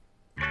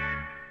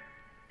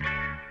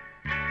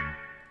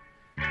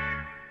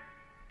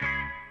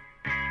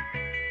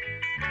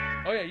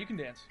Oh yeah, you can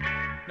dance.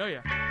 No,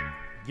 yeah.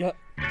 Yep.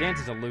 Dance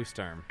is a loose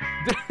term.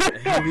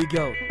 Here we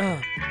go.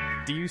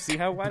 Do you see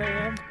how white I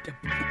am?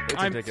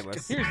 It's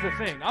ridiculous. Here's the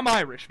thing. I'm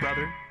Irish,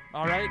 brother.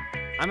 All right?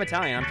 I'm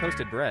Italian. I'm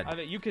toasted bread. I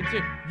think you can too.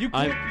 You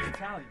can't be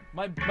Italian.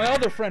 My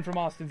other friend from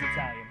Austin's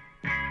Italian.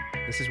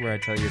 This is where I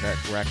tell you that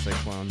we're actually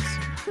clones.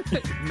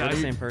 No, We're the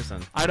same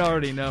person. I'd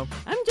already know.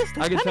 I'm just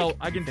I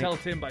can tell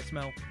Tim by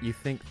smell. You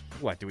think,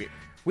 what, do we...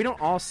 We don't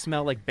all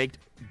smell like baked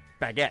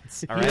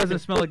baguettes, all He right? doesn't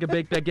smell like a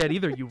baked baguette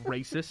either, you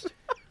racist.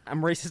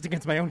 I'm racist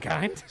against my own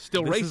kind.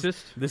 Still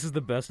racist. This is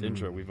the best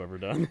intro we've ever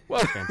done. Well,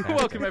 Fantastic.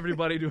 welcome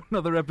everybody to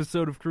another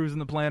episode of Cruising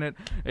the Planet.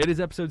 It is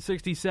episode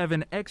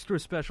 67. Extra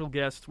special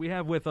guests we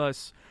have with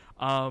us,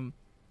 and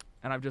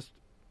I've just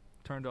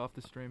turned off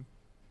the stream.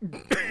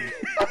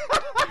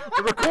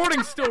 The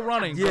recording's still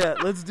running. Yeah,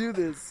 let's do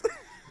this.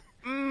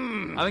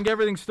 I think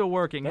everything's still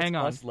working. That's Hang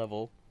on. us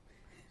level.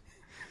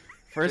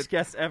 First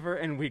guest ever,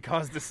 and we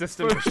caused the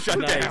system to shut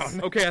Nice.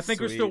 down. Okay, I think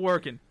we're Sweet. still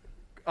working.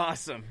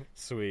 Awesome.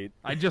 Sweet.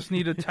 I just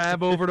need to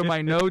tab over to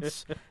my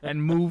notes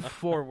and move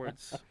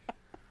forwards.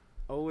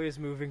 Always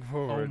moving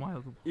Oh forward. my.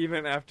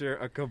 Even after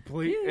a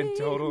complete and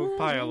total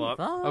pile-up.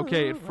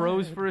 Okay, it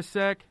froze for a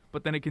sec,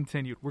 but then it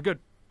continued. We're good.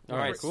 All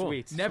right, cool.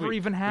 sweet. Never Sweet.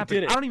 even We happened.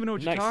 did it. I don't even know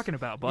what you're Nice. talking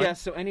about, bud. Yeah,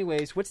 so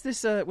anyways, what's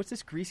this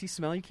greasy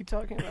smell you keep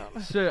talking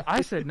about? So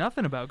I said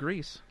nothing about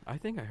Greece. I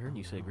think I heard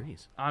you say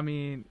Grease. I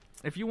mean,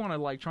 if you want to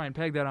like try and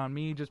peg that on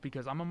me just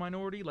because I'm a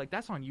minority, like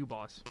that's on you,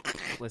 boss.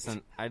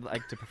 Listen, I'd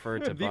like to prefer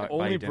to The buy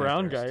only you dinner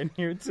brown first. guy in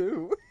here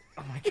too.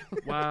 Oh my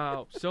god.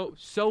 Wow,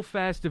 so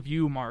fast of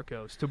you,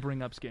 Marcos, to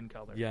bring up skin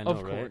color. Yeah, I know,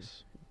 of right?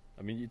 course.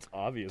 I mean, it's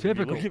obvious.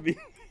 Typical. If you look at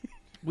me.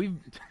 We've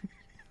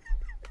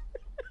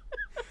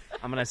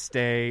I'm gonna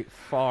stay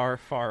far,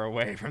 far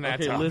away from that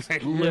Okay, topic.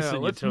 listen, you let's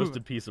move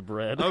toasted piece of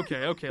bread.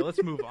 okay.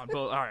 Let's move on. But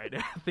all right,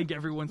 I think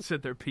everyone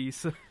said their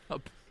piece.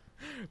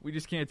 We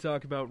just can't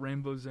talk about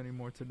rainbows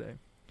anymore today.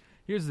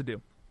 Here's the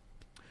deal.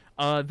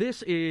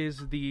 This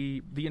is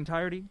the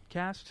entirety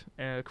cast,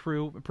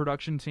 crew,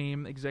 production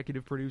team,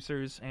 executive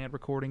producers, and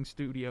recording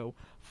studio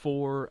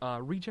for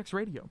Rejects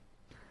Radio.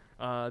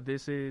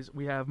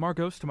 We have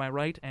Marcos to my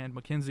right and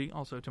Mackenzie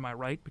also to my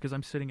right because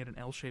I'm sitting at an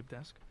L-shaped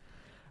desk.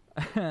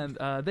 And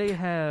they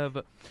have,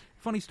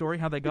 funny story,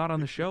 how they got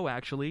on the show,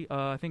 actually.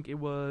 I think it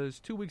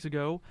was 2 weeks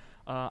ago.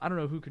 I don't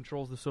know who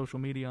controls the social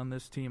media on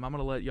this team. I'm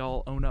going to let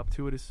y'all own up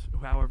to it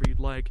however you'd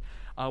like.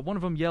 One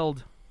of them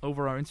yelled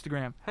over our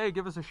Instagram, "Hey,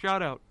 give us a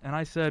shout-out." And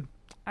I said,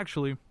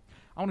 actually,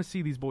 I want to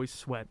see these boys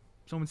sweat.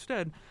 So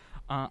instead,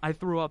 I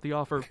threw out the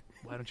offer,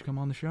 why don't you come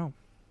on the show?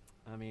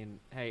 I mean,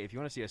 hey, if you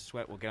want to see us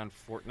sweat, we'll get on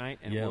Fortnite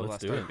and Yeah, we'll let's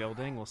do start it.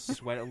 building. We'll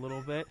sweat a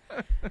little bit,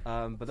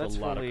 but that's a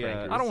lot of really.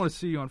 crankers. I don't want to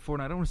see you on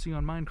Fortnite. I want to see you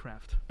on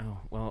Minecraft. Oh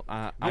well,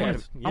 I I want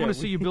have, to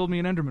see you build me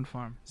an Enderman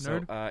farm,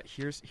 nerd.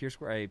 So here's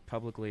where I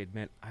publicly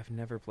admit I've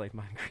never played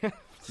Minecraft.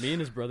 Me and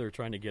his brother are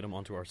trying to get him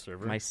onto our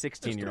server. My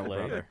 16-year-old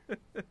Just to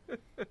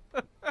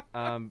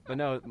brother. But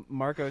no,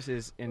 Marcos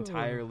is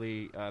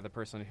entirely the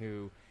person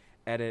who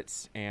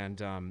edits and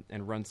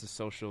runs the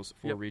socials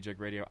for Yep. Reject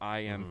Radio. I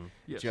am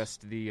Yes.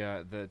 just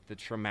the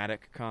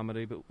traumatic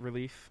comedy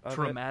relief of it.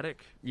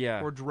 Dramatic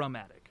Yeah, or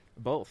dramatic?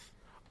 both.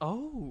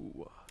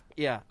 Oh,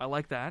 Yeah, I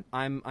like that.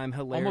 I'm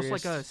hilarious.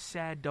 Almost like a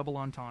sad double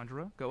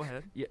entendre. Go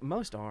ahead. Yeah,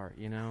 most are,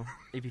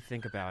 if you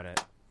think about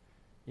it.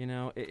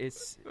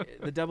 It's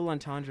the double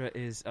entendre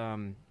is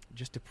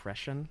just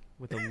depression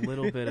with a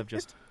little bit of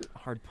just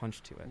hard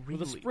punch to it.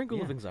 With a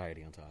sprinkle of Yeah.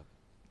 anxiety on top.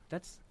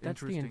 That's the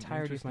Interesting,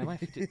 entirety of my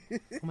life.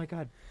 Oh my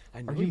god.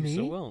 I know Are you you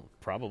so me? well.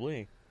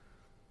 Probably.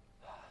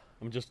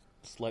 I'm just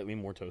slightly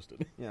more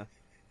toasted. Yeah.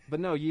 But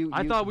no, you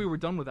I thought we were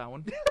done with that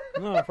one.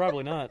 No,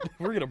 probably not.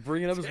 We're gonna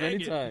bring it up as many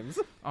Dang it. times.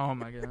 Oh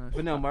my gosh.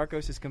 But no,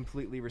 Marcos is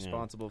completely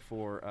responsible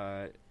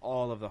for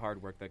all of the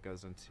hard work that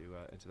goes into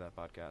that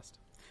podcast.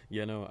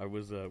 Yeah, no, I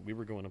was. We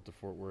were going up to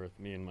Fort Worth.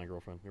 Me and my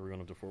girlfriend. We were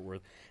going up to Fort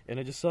Worth, and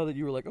I just saw that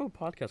you were like, "Oh,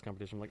 podcast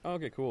competition." I'm like, oh,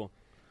 "Okay, cool."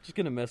 Just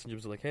get a message. It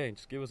was like, "Hey,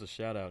 just give us a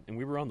shout out." And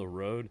we were on the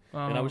road,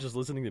 and I was just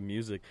listening to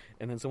music,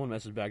 and then someone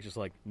messaged back, just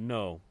like,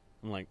 "No."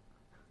 I'm like,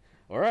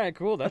 "All right,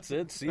 cool. That's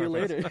it. See you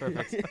later."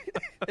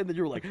 And then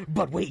you were like,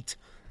 "But wait,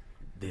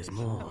 there's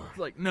more." It's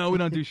like, no, we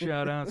don't do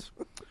shout outs.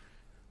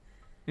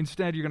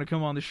 Instead, you're going to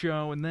come on the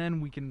show, and then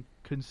we can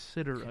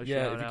consider a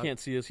Yeah, shout if you out. can't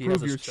see us, he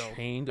Prove has us yourself.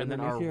 chained, And then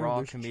our underneath here, raw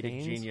there's comedic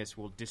chains. genius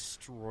will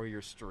destroy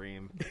your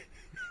stream.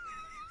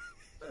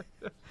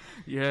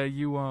 Yeah,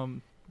 you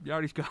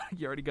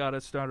already got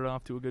us started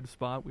off to a good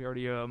spot. We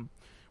already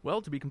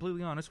well, to be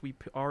completely honest, we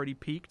already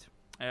peaked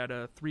at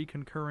 3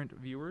 concurrent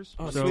viewers.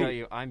 Oh, Let so me tell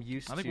you, I'm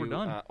used I think to we're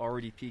done.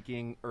 already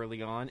peaking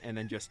early on and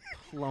then just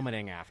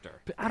plummeting after.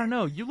 But I don't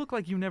know. You look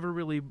like you never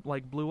really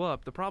like blew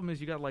up. The problem is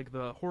you got like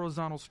the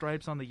horizontal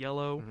stripes on the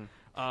yellow,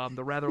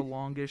 the rather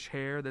longish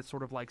hair that's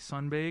sort of like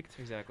sunbaked.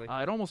 Exactly.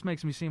 It almost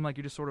makes me seem like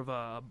you're just sort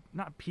of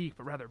not peaked,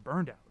 but rather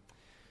burned out.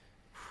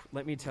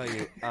 Let me tell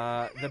you,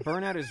 the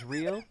burnout is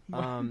real.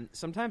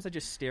 Sometimes I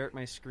just stare at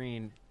my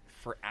screen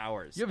for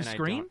hours. You have a and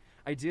screen?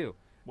 I do.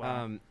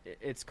 Wow.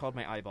 It's called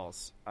my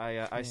eyeballs.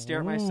 I stare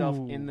at myself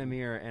in the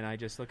mirror and I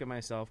just look at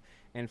myself.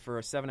 And for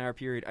a 7-hour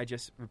period, I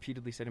just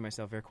repeatedly say to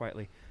myself very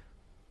quietly,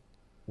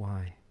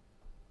 Why?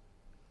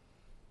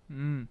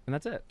 Mm. And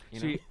that's it.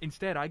 See,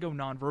 instead, I go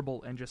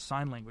nonverbal and just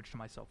sign language to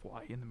myself.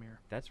 Why in the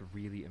mirror? That's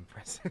really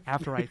impressive.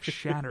 After I've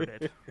shattered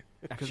it,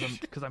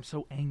 because I'm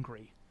so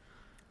angry.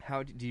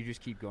 How do you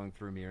just keep going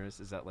through mirrors?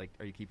 Is that like,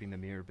 are you keeping the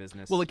mirror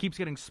business? Well, it keeps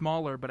getting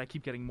smaller, but I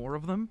keep getting more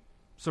of them.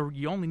 So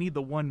you only need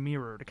the one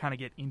mirror to kind of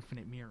get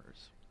infinite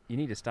mirrors. You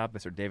need to stop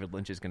this, or David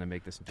Lynch is going to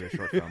make this into a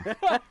short film.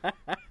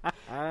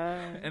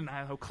 And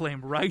I'll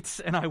claim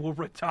rights, and I will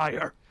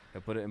retire.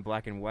 He'll put it in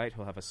black and white.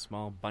 He'll have a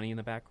small bunny in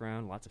the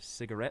background, lots of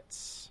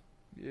cigarettes.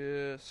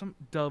 Yeah, some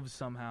doves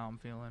somehow I'm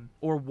feeling.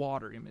 Or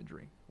water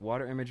imagery.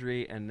 Water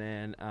imagery, and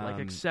then... like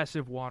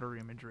excessive water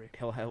imagery.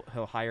 He'll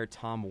hire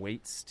Tom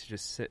Waits to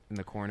just sit in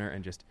the corner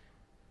and just...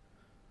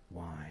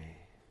 Why?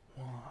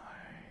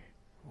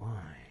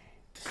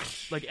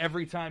 Like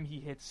every time he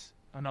hits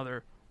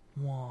another...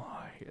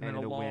 Why? And then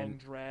a long win.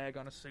 drag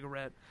on a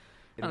cigarette.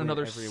 It'll And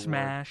another win every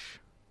smash.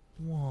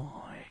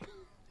 Why?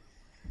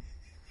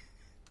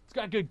 It's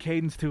got good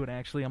cadence to it,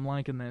 actually. I'm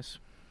liking this.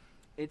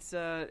 It's,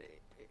 I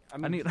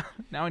need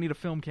a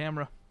film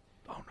camera.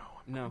 Oh, no.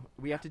 No,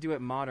 we have to do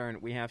it modern.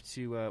 We have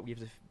to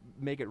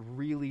make it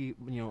really,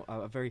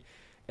 a very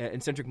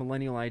eccentric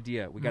millennial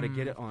idea. We got to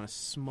get it on a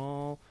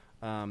small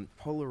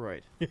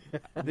Polaroid.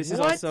 This is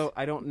What? also,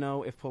 I don't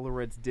know if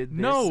Polaroids did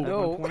this No. at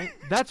one point.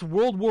 That's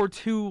World War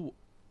II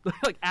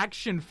like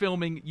action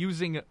filming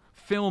using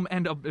film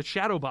and a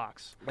shadow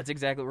box. That's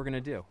exactly what we're going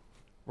to do.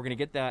 We're going to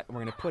get that, and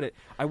we're going to put it...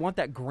 I want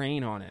that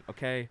grain on it,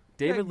 okay?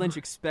 David Lynch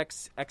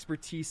expects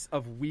expertise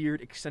of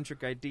weird,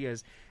 eccentric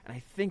ideas, and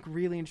I think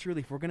really and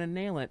truly, if we're going to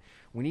nail it,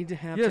 we need to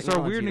have Yes, our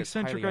technology weird and that's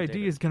eccentric highly idea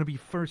outdated. is going to be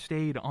first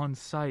aid on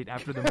site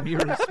after the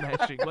mirror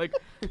smashing. Like,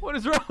 what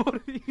is wrong?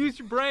 Use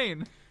your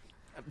brain.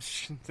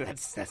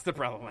 That's the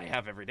problem I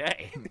have every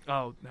day.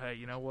 Oh, hey,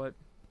 you know what?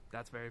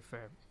 That's very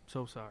fair.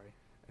 So sorry.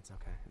 It's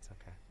okay.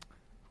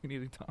 We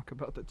need to talk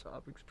about the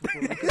topics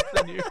before we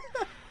continue.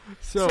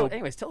 So,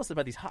 anyways, tell us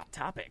about these hot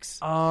topics.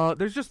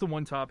 There's just the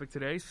one topic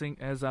today,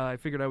 as I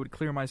figured I would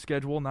clear my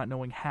schedule, not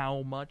knowing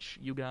how much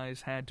you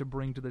guys had to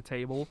bring to the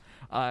table.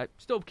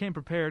 Still came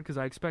prepared because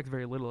I expect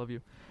very little of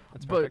you.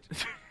 That's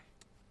perfect.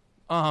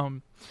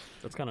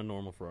 That's kind of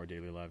normal for our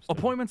daily lives. too.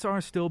 Appointments are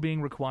still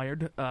being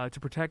required to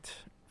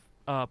protect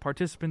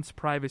participants'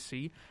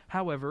 privacy.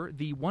 However,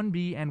 the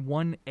 1B and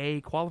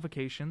 1A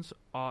qualifications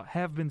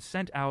have been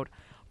sent out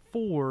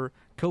for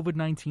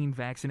COVID-19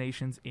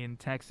 vaccinations in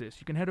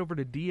Texas. You can head over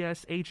to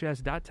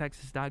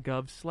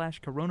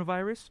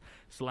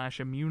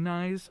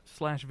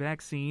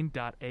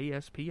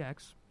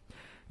dshs.texas.gov/coronavirus/immunize/vaccine.aspx.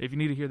 If you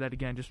need to hear that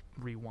again, just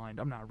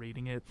rewind. I'm not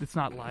reading it. It's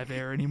not live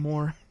air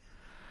anymore.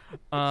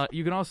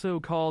 You can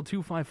also call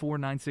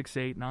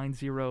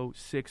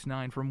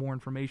 254-968-9069 for more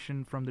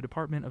information from the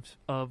Department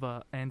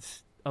of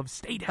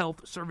State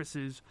Health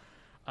Services,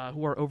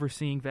 who are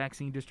overseeing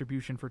vaccine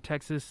distribution for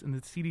Texas, and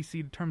the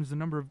CDC determines the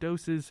number of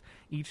doses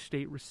each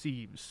state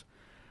receives.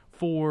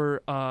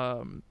 For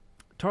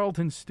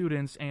Tarleton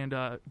students and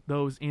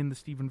those in the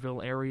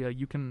Stephenville area,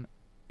 you can,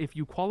 if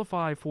you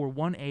qualify for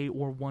 1A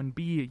or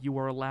 1B, you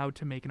are allowed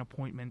to make an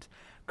appointment.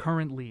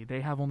 Currently, they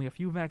have only a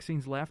few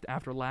vaccines left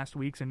after last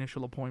week's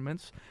initial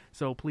appointments,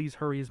 so please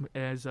hurry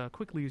as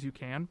quickly as you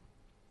can.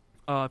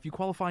 If you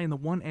qualify in the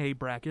 1A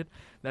bracket,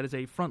 that is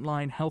a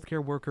frontline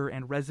healthcare worker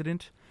and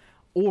resident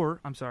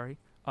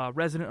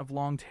of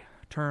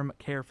long-term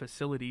care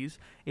facilities.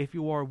 If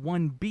you are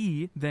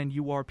 1B, then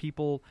you are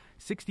people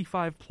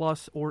 65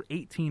 plus or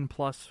 18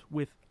 plus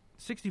with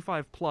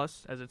 65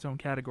 plus as its own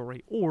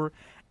category, or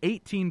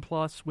 18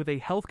 plus with a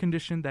health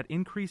condition that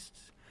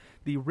increases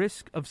the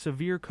risk of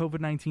severe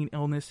COVID-19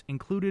 illness,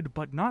 included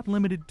but not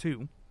limited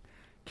to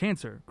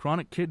cancer,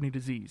 chronic kidney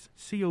disease,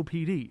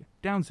 COPD,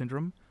 Down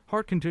syndrome,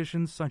 heart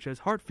conditions such as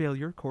heart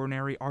failure,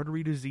 coronary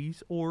artery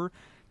disease, or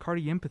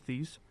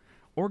cardiomyopathies,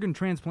 organ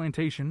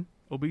transplantation,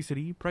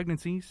 obesity,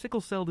 pregnancy, sickle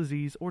cell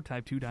disease, or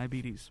type 2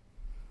 diabetes.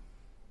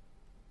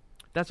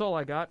 That's all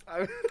I got.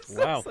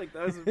 Wow.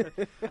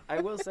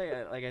 I will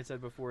say, like I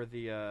said before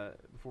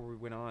before we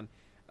went on,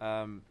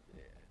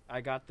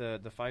 I got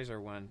the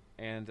Pfizer one,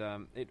 and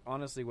it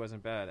honestly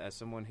wasn't bad. As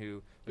someone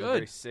who was a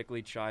very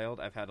sickly child,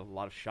 I've had a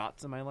lot of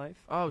shots in my life.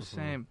 Oh,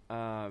 same.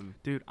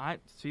 Dude,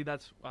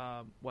 that's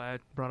why I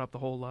brought up the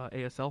whole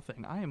ASL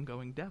thing. I am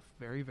going deaf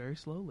very, very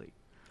slowly.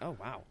 Oh,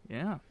 wow.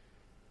 Yeah.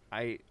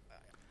 I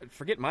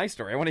forget my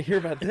story. I want to hear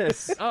about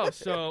this. Oh,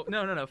 so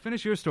no.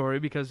 Finish your story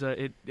because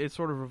it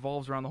sort of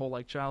revolves around the whole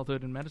like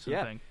childhood and medicine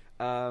thing.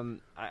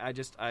 I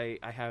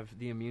have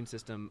the immune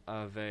system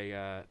of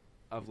a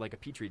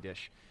petri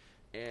dish,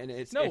 and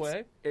it's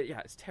way.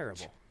 It's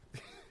terrible.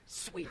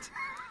 Sweet.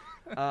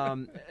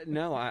 I've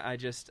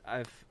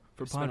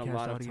For spent a podcast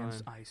lot of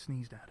audience, time. I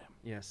sneezed at him.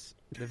 Yes,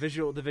 the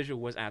visual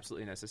was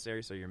absolutely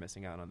necessary. So you're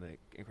missing out on the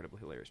incredibly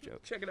hilarious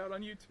joke. Check it out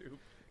on YouTube.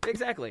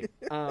 Exactly.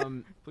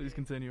 Please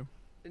continue.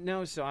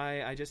 No, so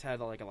I just had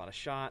like a lot of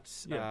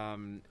shots,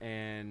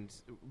 and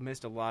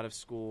missed a lot of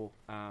school.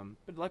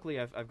 But luckily,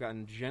 I've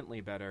gotten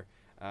gently better.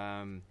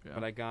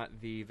 But I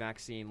got the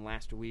vaccine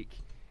last week,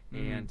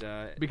 and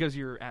because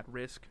you're at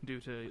risk due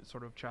to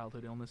sort of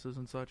childhood illnesses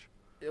and such.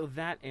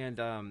 That and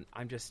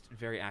I'm just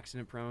very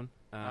accident prone.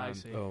 I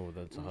see. Oh,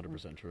 that's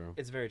 100% true.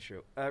 It's very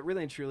true.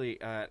 Really and truly,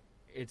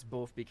 it's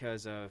both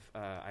because of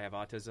I have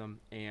autism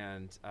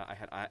and I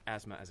had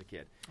asthma as a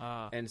kid,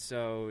 and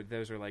so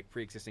those are like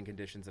pre-existing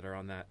conditions that are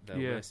on the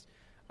list.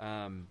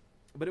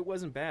 But it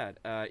wasn't bad,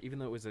 even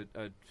though it was a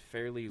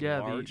fairly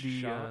large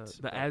shot.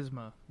 The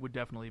asthma would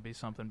definitely be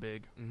something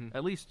big,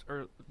 at least,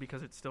 or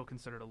because it's still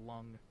considered a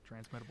lung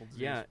transmittable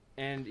disease. Yeah,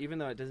 and even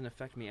though it doesn't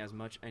affect me as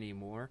much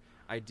anymore,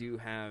 I do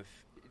have,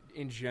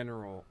 in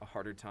general, a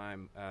harder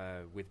time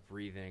with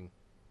breathing,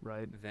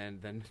 right,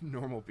 than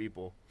normal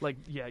people. Like,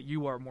 yeah,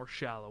 you are more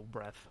shallow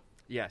breath.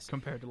 Yes,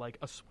 compared to like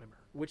a swimmer,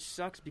 which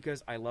sucks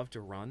because I love to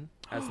run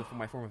as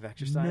my form of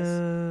exercise.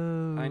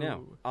 No. I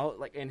know.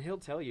 And he'll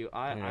tell you.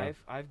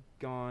 I've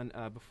gone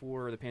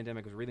before the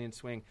pandemic was really in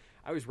swing.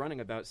 I was running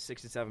about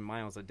 6 to 7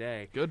 miles a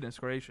day. Goodness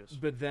gracious!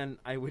 But then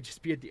I would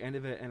just be at the end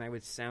of it, and I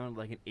would sound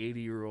like an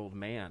 80-year-old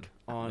man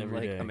on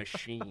Every day. a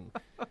machine.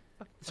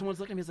 Someone's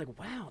looking at me, he's like,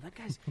 "Wow, that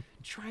guy's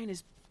trying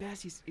his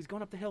best. He's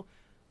going up the hill.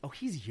 Oh,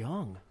 he's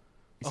young.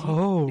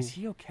 Is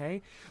he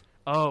okay?"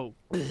 Oh,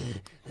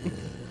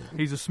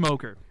 he's a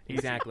smoker.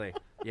 Exactly.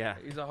 Yeah.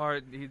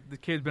 The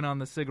kid's been on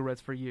the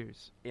cigarettes for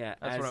years. Yeah,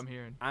 that's what I'm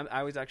hearing.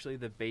 I was actually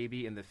the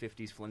baby in the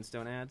 50s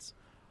Flintstone ads.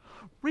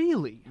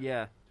 Really?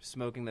 Yeah,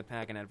 smoking the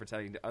pack and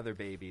advertising to other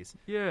babies.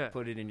 Yeah.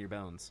 Put it in your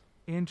bones.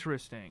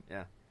 Interesting.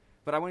 Yeah.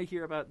 But I want to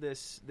hear about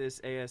this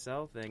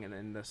ASL thing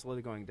and the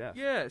slowly going deaf.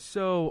 Yeah,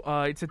 so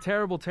it's a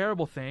terrible,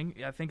 terrible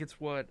thing. I think it's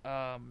what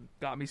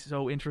got me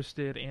so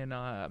interested in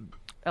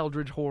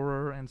eldritch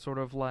horror and sort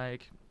of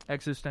like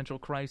existential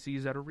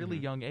crises at a really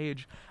young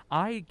age.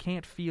 I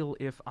can't feel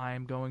if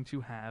I'm going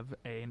to have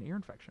an ear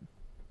infection.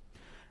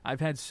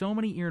 I've had so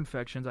many ear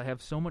infections. I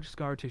have so much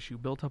scar tissue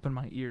built up in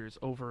my ears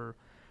over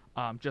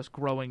just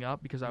growing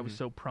up because I was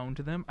so prone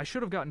to them. I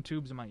should have gotten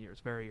tubes in my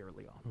ears very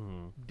early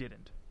on.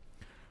 Didn't.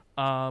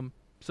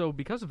 So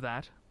because of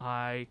that,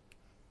 I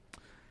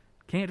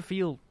can't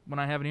feel when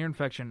I have an ear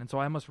infection, and so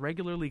I must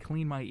regularly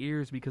clean my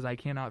ears because I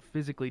cannot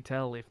physically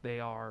tell if they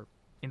are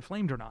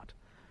inflamed or not.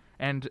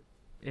 And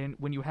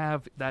when you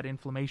have that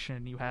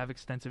inflammation, you have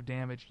extensive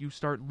damage, you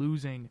start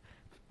losing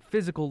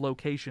physical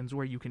locations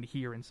where you can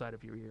hear inside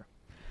of your ear.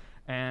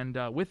 And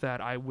with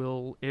that, I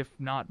will, if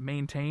not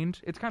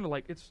maintained, it's kind of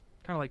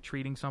like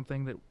treating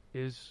something that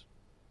is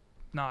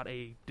not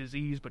a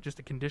disease but just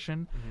a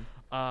condition.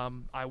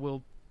 I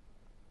will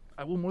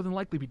more than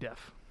likely be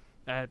deaf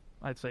at,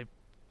 I'd say,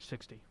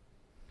 60.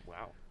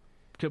 Wow.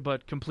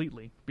 But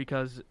completely,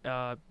 because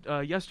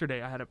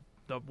yesterday I had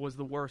was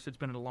the worst it's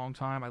been in a long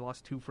time. I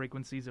lost 2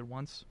 frequencies at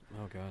once.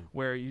 Oh, God.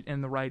 Where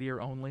in the right ear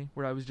only,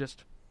 where I was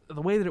just...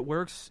 The way that it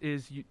works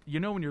is, you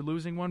know when you're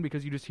losing one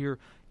because you just hear...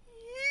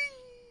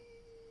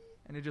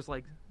 And it just,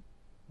 like,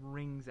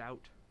 rings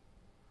out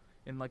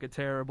in, like, a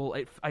terrible...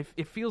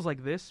 It feels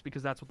like this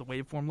because that's what the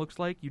waveform looks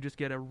like. You just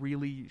get a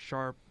really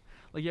sharp...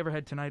 Like, you ever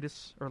had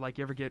tinnitus? Or, like,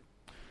 you ever get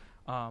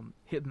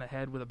hit in the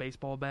head with a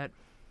baseball bat?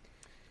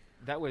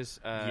 That was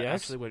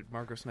actually what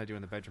Marcos and I do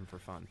in the bedroom for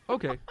fun.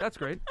 Okay, that's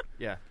great.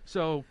 Yeah.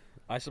 So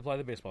I supply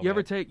the baseball. You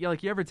ever take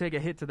a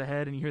hit to the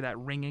head and you hear that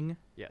ringing?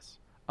 Yes.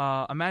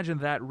 Imagine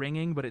that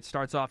ringing, but it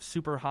starts off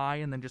super high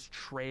and then just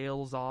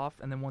trails off,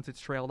 and then once it's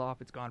trailed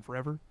off, it's gone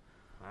forever.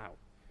 Wow.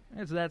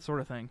 It's that sort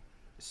of thing.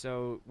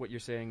 So what you're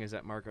saying is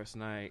that Marcos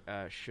and I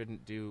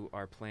shouldn't do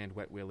our planned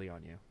wet willy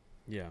on you.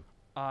 Yeah.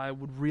 I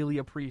would really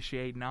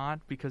appreciate not,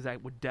 because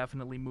that would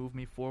definitely move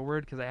me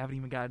forward, because I haven't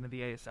even gotten to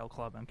the ASL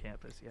club on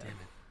campus yet. Damn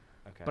it.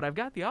 Okay. But I've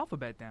got the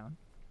alphabet down.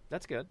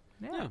 That's good.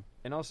 Yeah.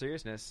 In all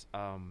seriousness,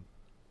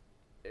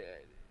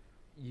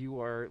 you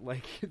are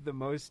like the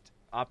most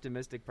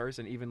optimistic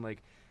person. Even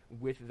like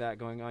with that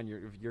going on,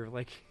 you're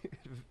like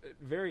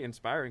very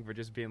inspiring for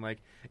just being like,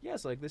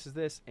 yes, like this is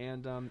this,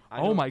 and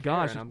oh my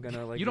gosh, and I'm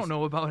gonna like. You don't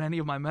know about any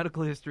of my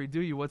medical history,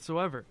 do you,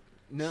 whatsoever?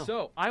 No.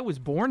 So I was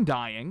born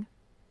dying.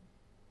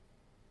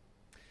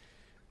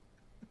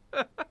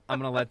 I'm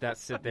gonna let that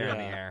sit there in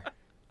the air.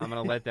 I'm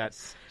gonna let that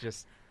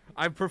just.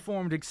 I've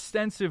performed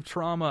extensive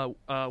trauma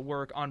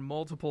work on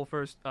multiple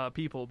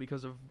people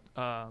because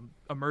of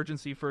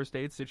emergency first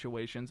aid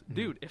situations. Mm-hmm.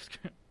 Dude, if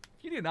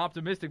you need an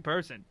optimistic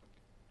person,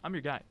 I'm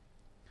your guy.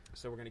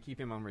 So we're going to keep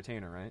him on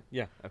retainer, right?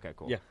 Yeah. Okay,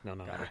 cool. Yeah, no.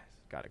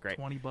 Got it, great.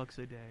 $20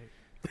 a day.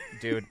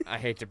 Dude, I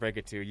hate to break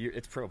it to you.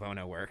 It's pro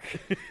bono work.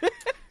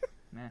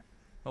 Nah.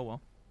 Oh,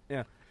 well.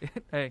 Yeah.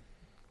 Hey,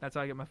 that's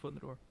how I get my foot in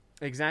the door.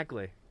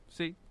 Exactly.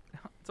 See?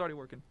 It's already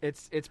working.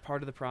 It's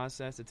part of the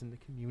process. It's in the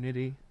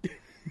community.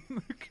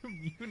 The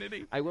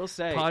community. I will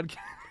say,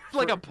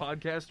 like a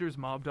podcaster's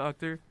mob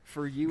doctor.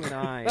 For you and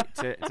I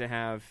to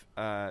have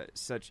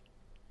such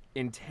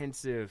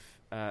intensive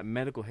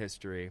medical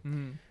history,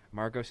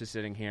 Marcos is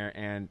sitting here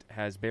and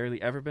has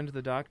barely ever been to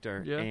the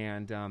doctor. Yeah.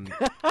 And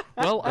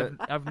well,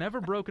 I've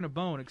never broken a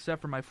bone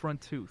except for my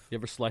front tooth. You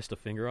ever sliced a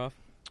finger off?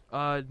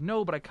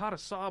 No, but I caught a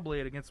saw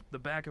blade against the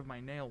back of my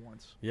nail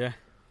once. Yeah.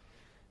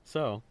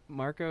 So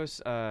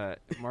Marcos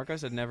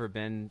had never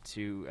been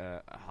to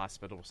a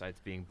hospital besides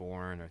being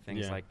born or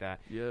things like that.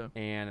 Yeah.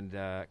 And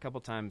a couple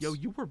times. Yo,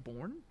 you were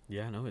born?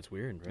 yeah, no, it's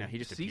weird, right? No, he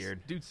just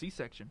appeared. Dude,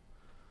 C-section.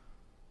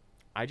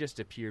 I just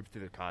appeared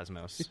through the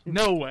cosmos.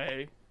 No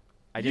way.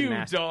 I didn't you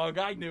ask. dog,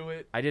 I knew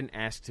it. I didn't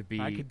ask to be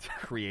I could-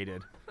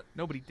 created.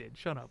 Nobody did.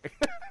 Shut up.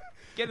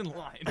 Get in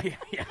line.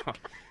 Yeah.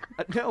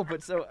 No,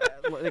 but so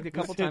like a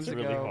couple This times hits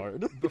ago, really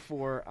hard.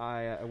 before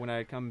when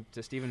I come to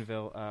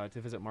Stephenville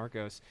to visit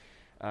Marcos,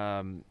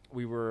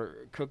 we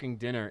were cooking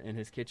dinner in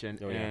his kitchen,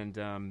 Oh, yeah.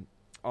 and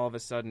all of a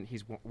sudden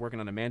he's working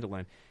on a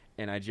mandolin,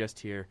 and I just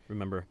hear,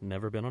 Remember,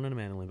 never been on a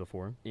mandolin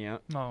before. yeah,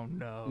 Oh,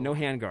 no. no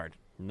handguard,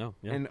 No,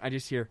 yeah. and I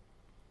just hear,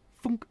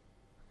 thunk.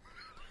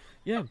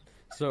 Yeah.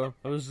 So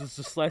I was just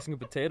slicing a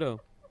potato,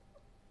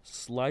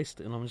 sliced,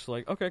 and I'm just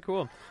like, okay,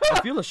 cool. I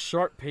feel a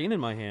sharp pain in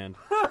my hand,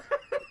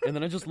 and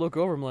then I just look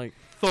over. I'm like,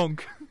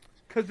 Thunk.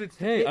 Because it's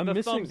Hey, I'm the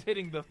missing- thumb's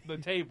hitting the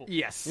table.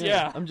 Yes.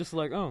 Yeah. I'm just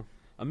like, oh,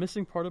 I'm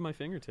missing part of my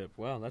fingertip.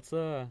 Wow, that's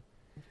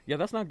yeah,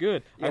 that's not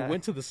good. I Yeah.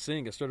 went to the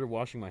sink. I started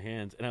washing my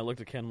hands, and I looked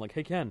at Ken. I'm like,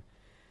 hey, Ken.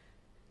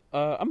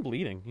 I'm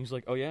bleeding. He's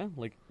like, oh yeah,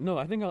 like no,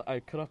 I think I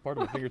cut off part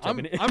of my fingertip. I'm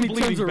and I'm he turns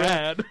bleeding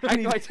around. bad.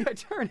 I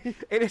turn,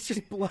 and it's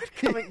just blood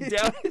coming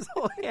down his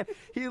whole hand.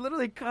 He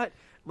literally cut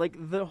like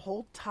the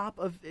whole top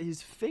of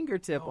his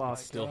fingertip Oh, off.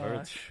 my Still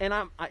hurts. gosh. And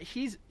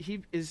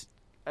he is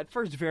at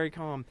first very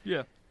calm.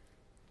 Yeah.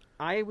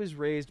 I was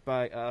raised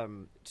by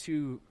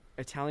two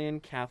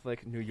Italian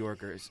Catholic New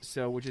Yorkers,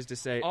 so which is to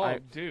say, Oh,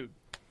 dude.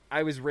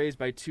 I was raised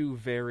by two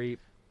very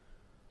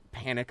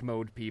panic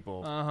mode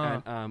people.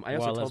 Uh-huh. And I also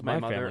Well, as told my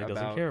mother family doesn't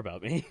about. care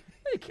about me.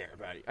 They care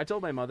about it. I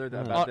told my mother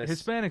about this.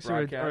 Hispanics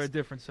are a broadcast.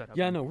 different setup.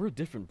 Yeah, no, we're a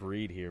different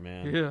breed here,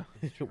 man. Yeah.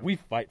 We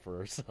fight for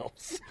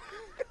ourselves.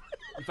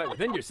 You fight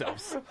within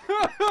yourselves.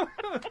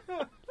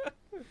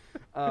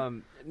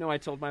 No, I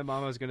told my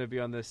mom I was going to be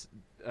on this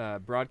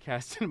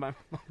broadcast, and my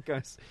mom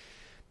goes,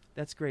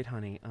 "That's great,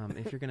 honey.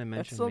 If you're going to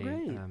mention so me,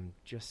 great.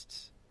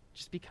 just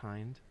be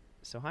kind."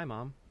 So, hi,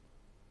 Mom.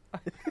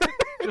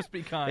 Just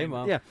be kind. Hey,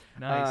 Mom. Yeah,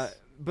 Nice.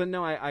 but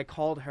no, I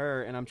called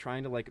her, and I'm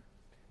trying to like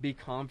be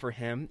calm for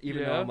him,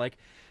 even though Yeah. I'm like,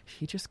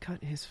 he just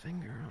cut his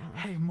finger off.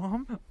 Hey,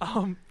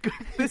 Mom.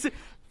 This is,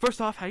 first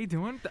off, how you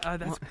doing?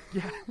 That's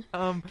yeah.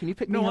 Can you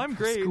pick me No, up I'm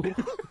for great.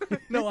 school?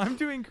 No, I'm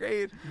doing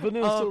great. But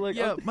no, so like,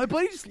 yeah, my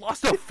buddy just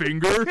lost a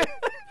finger.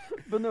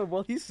 but no,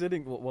 while he's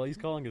sitting, while he's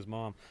calling his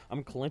mom,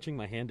 I'm clenching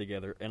my hand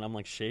together and I'm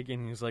like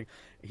shaking. He's like,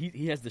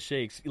 he has the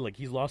shakes. Like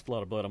he's lost a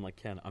lot of blood. I'm like,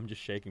 Ken, I'm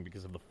just shaking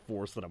because of the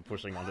force that I'm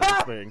pushing onto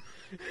this thing.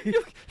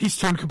 He's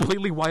turned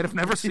completely white. I've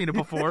never seen it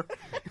before.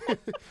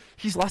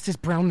 He's lost his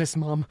brownness,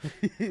 Mom.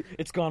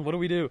 It's gone. What do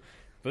we do?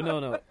 But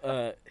no.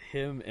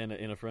 Him and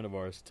a friend of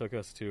ours took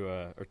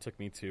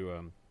me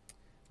to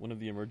one of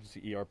the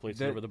emergency ER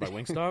places over there by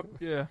Wingstop.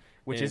 Yeah.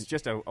 Which And- is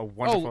just a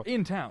wonderful. Oh,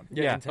 in town.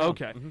 Yeah. in town.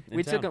 Okay. Mhm, in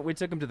We town.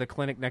 took him to the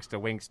clinic next to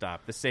Wingstop,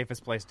 the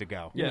safest place to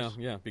go. Yeah,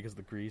 yeah, because of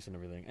the grease and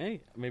everything.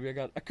 Hey, maybe I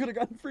could have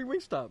gotten free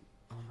Wingstop.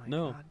 Oh my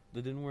No, God.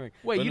 that didn't work.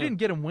 Wait, But you no. didn't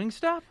get him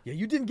Wingstop? Yeah,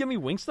 you didn't give me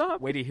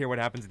Wingstop. Wait to hear what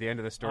happens at the end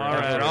of the story. All How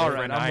right,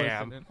 different I I'm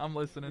am. listening. I'm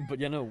listening. But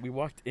yeah, no, we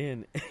walked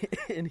in,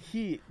 and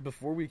he,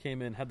 before we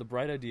came in, had the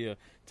bright idea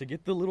to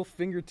get the little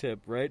fingertip,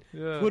 right?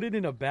 Yeah. Put it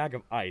in a bag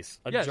of ice,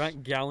 a Yes.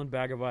 giant gallon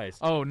bag of ice.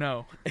 Oh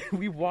no. And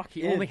we walk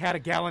He in. only had a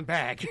gallon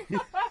bag.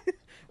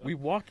 We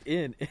walk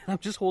in, and I'm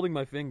just holding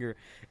my finger,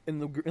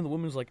 and the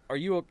woman's like, "Are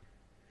you?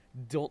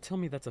 Don't tell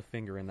me that's a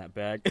finger in that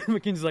bag." And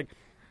Mackenzie's like,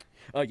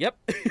 "Yep."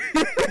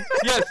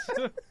 Yes.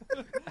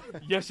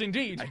 Yes,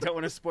 indeed. I don't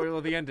want to spoil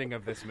the ending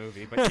of this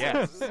movie, but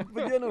yes.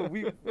 But yeah, no,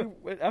 we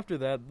after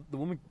that, the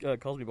woman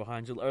calls me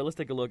behind. She's like, "All right, let's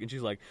take a look." And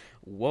she's like,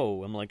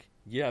 "Whoa!" I'm like,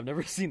 "Yeah, I've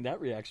never seen that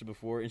reaction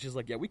before." And she's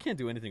like, "Yeah, we can't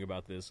do anything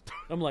about this."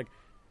 I'm like,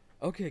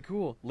 "Okay,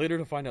 cool." Later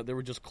to find out they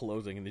were just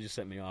closing, and they just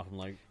sent me off. I'm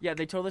like, Yeah,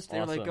 they told us they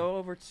were like, Awesome. go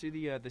over to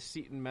the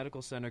Seton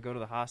Medical Center, go to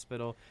the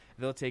hospital,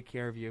 they'll take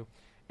care of you.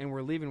 And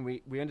we're leaving.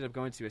 We ended up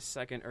going to a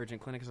second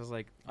urgent clinic because I was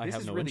like, I this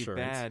have is no really insurance.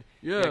 bad.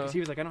 Yeah. Because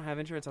he was like, I don't have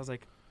insurance. I was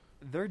like,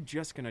 they're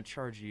just going to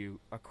charge you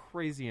a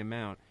crazy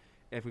amount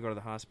if we go to the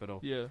hospital.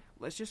 Yeah.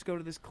 Let's just go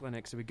to this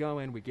clinic. So we go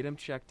in, we get him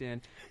checked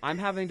in. I'm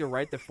having to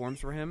write the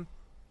forms for him.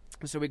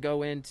 So we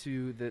go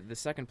into the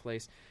second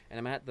place, and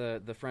I'm at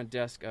the front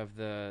desk of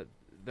the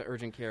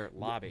urgent care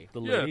lobby.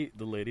 the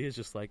Yeah. lady is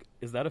just like,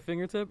 "Is that a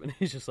fingertip?" And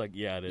he's just like,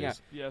 "Yeah, it is." Yeah.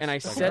 Yes. And I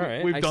Like, set all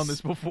right. We've I done s-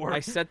 this before. I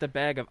set the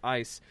bag of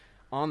ice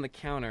on the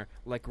counter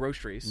like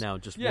groceries. Now,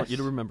 just Yes. want you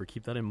to remember,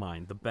 keep that in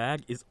mind. The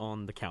bag is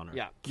on the counter.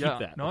 Yeah. keep yeah.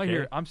 that. No, I okay?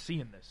 hear. I'm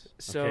seeing this.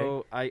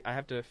 So I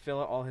have to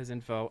fill out all his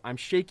info. I'm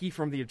shaky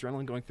from the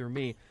adrenaline going through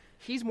me.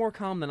 He's more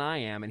calm than I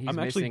am, and he's I'm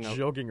actually missing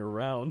joking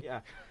around.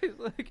 Yeah. He's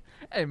like,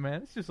 hey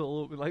man, it's just a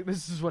little bit like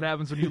this is what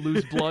happens when you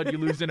lose blood. You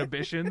lose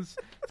inhibitions.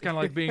 It's kind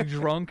of like being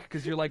drunk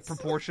because your like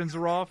proportions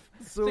are off.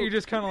 So you're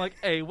just kind of like,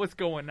 hey, what's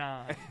going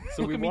on?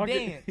 So Look we at me walk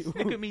in- dance.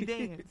 Look at me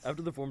dance.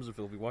 After the forms are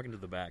filled, we walk into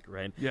the back,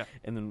 right? Yeah.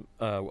 And then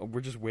we're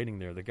just waiting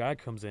there. The guy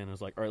comes in and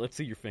is like, "All right, let's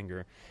see your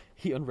finger."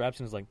 He unwraps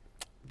and is like,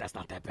 that's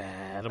not that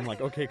bad. I'm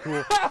like, okay,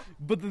 cool.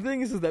 But the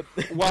thing is that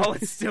While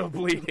it's still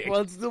bleeding.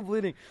 while it's still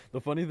bleeding.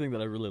 The funny thing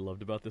that I really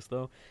loved about this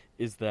though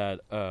is that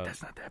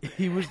That's not that bad.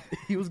 he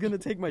was gonna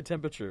take my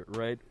temperature,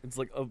 right? It's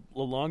like a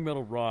long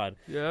metal rod,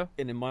 Yeah.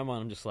 and in my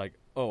mind I'm just like,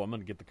 oh, I'm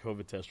gonna get the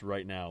COVID test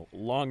right now.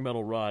 Long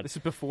metal rod. This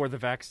is before the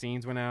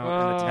vaccines went out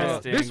and the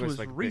testing This was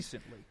like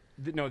recently.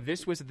 No,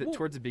 this was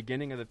towards the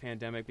beginning of the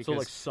pandemic because So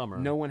like summer.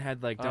 no one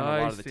had like done a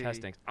I lot of the see.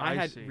 testing. I I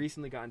had see.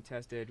 recently gotten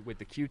tested with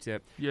the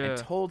Q-tip Yeah. and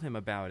told him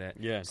about it.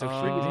 Yeah. So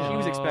he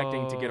was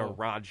expecting to get a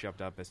rod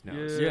shoved up his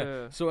nose. Yeah.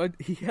 Yeah. So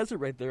he has it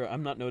right there.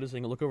 I'm not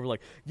noticing. I look over like,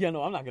 yeah,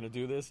 no, I'm not gonna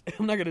do this.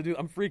 I'm not gonna do.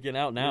 I'm freaking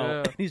out now. Yeah.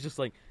 And he's just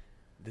like,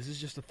 this is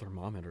just a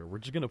thermometer. We're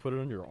just gonna put it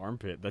on your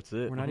armpit. That's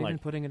it. We're not I'm even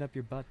like, putting it up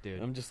your butt,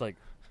 dude. I'm just like,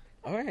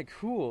 all right,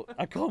 cool.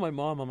 I call my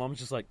mom. My mom's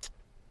just like,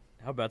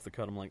 how bad's the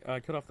cut? I'm like, I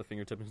cut off the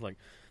fingertip. And she's like,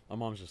 my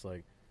mom's just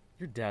like,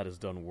 your dad has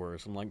done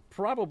worse. I'm like,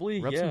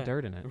 probably. Rub yeah. some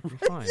dirt in it. You're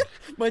fine.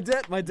 My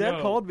dad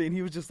No. called me and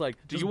he was just like,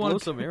 Do just you blow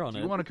want some air on Do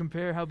it. you want to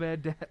compare how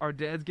bad our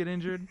dads get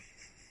injured?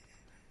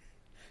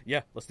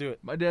 Yeah, let's do it.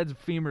 My dad's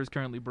femur is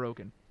currently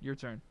broken. Your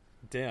turn.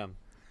 Damn.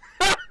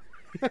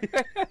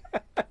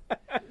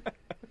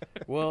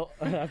 Well,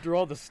 after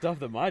all the stuff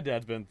that my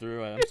dad's been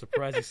through, I'm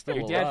surprised he's still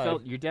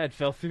alive. Your dad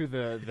fell through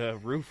the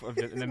roof of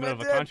in the middle of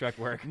a dad- contract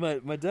work.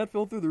 My dad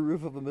fell through the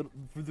roof of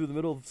through the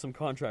middle of some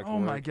contract Oh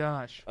work. my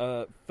gosh.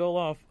 Fell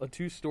off a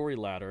 2-story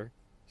ladder.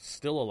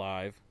 Still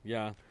alive.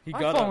 Yeah, he I've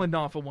got up. fallen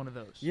off of one of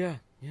those. Yeah.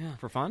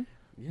 For fun?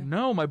 Yeah.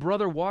 No, my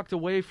brother walked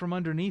away from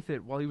underneath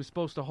it while he was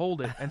supposed to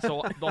hold it, and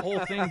so the whole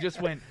thing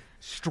just went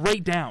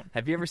straight down.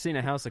 Have you ever seen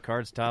a house of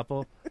cards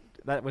topple?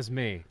 That was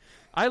me.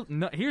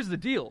 No, here's the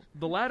deal: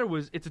 the ladder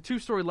it's a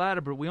 2-story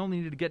ladder, but we only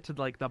needed to get to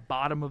like the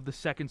bottom of the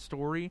second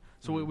story,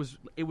 so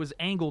it was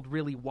angled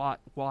really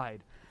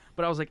wide.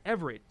 But I was like,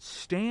 Everett,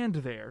 stand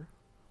there,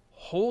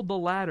 hold the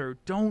ladder,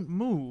 don't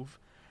move.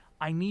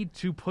 I need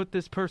to put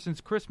this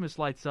person's Christmas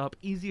lights up.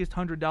 Easiest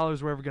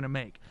 $100 we're ever gonna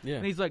make. Yeah.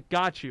 And he's like,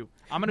 got you.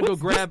 I'm gonna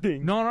What's go grab. this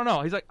thing?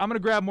 No. He's like, I'm gonna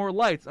grab more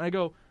lights, and I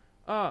go,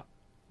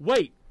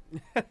 wait.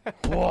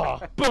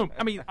 Boom!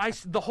 I mean,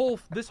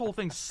 this whole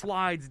thing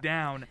slides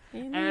down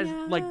as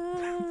like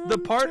the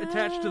part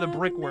attached to the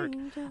brickwork.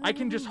 I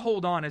can just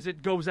hold on as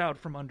it goes out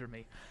from under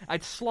me.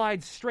 It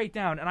slides straight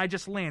down, and I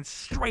just land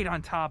straight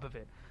on top of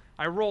it.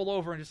 I roll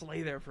over and just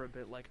lay there for a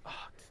bit, like,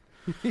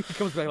 He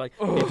comes back like,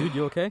 hey, dude,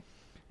 you okay?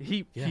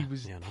 He Yeah,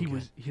 was man, he I'm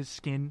was his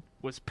skin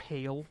was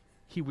pale.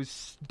 He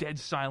was dead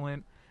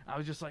silent. I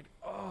was just like,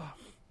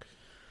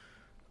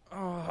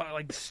 I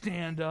like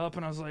stand up,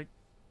 and I was like,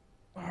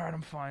 all right,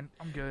 I'm fine.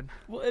 I'm good.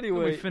 Well, And we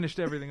anyway, finished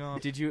everything off.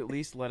 Did you at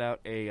least let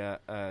out a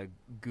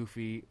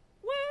goofy?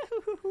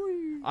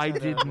 I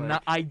did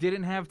not. I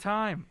didn't have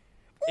time.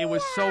 It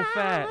was so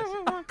fast.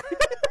 that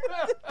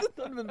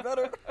would have been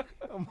better.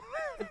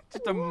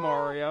 Just a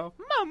Mario.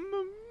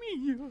 Mamma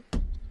mia!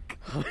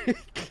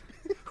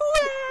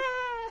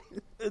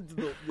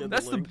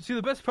 That's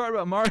the best part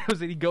about Mario is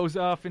that he goes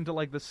off into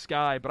like the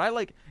sky, but I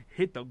like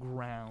hit the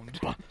ground.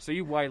 So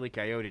you Wile E.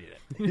 Coyote'd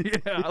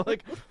it. Yeah, I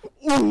like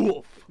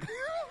oof.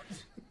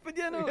 But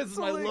yeah, no, Because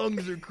so, my like,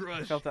 lungs are I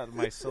crushed. felt that in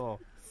my soul.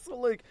 So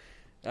like,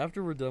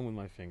 after we're done with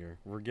my finger,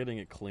 we're getting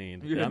it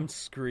cleaned. Yeah. And I'm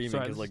screaming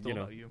Sorry, because, this is like, you still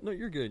know, about you. no,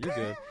 you're good, you're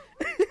good.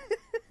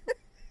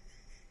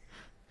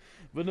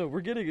 But no,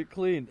 we're getting it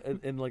cleaned,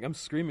 and like I'm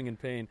screaming in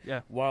pain. Yeah.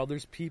 While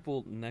there's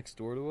people next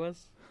door to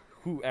us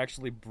who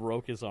actually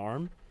broke his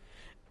arm,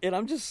 and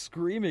I'm just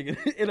screaming,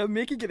 and I'm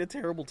making it a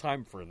terrible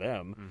time for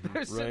them.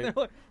 They're sitting Right. there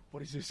like,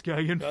 what is this guy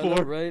in I know,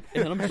 for? right?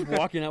 And then I'm just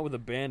walking out with a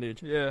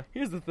bandage. Yeah.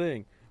 Here's the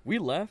thing: we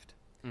left.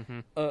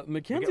 Mm-hmm.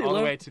 Mackenzie all the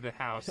left way to the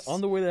house.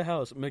 on the way to the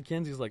house.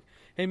 Mackenzie's like,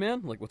 "Hey,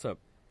 man, like, what's up?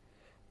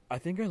 I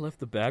think I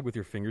left the bag with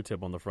your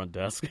fingertip on the front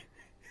desk."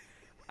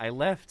 I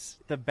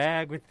left the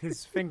bag with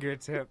his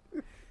fingertip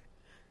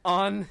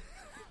on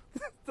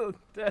the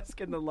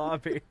desk in the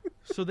lobby.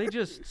 So they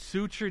just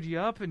sutured you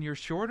up and you're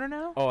shorter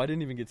now? Oh, I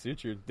didn't even get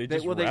sutured. They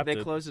just wrapped they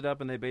it. closed it up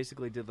and they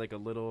basically did like a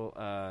little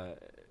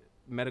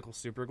medical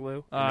super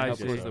glue I to help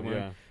see. close the wound.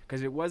 Yeah.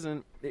 Because it was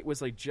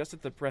like just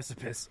at the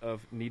precipice of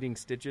needing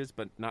stitches,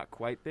 but not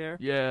quite there.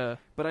 Yeah.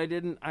 But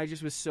I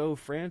just was so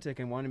frantic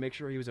and wanted to make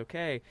sure he was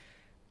okay.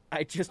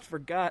 I just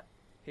forgot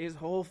his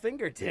whole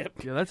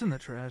fingertip. Yeah, that's in the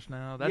trash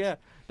now.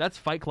 That's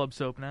Fight Club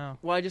soap now.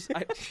 Well, I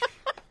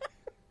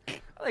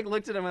like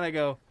looked at him and I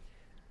go,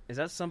 is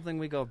that something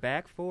we go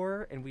back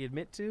for and we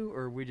admit to,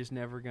 or are we just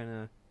never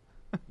gonna?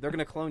 They're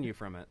gonna clone you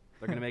from it.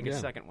 They're gonna make a Yeah.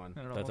 second one.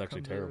 And it That's all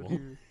actually comes out terrible.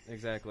 here.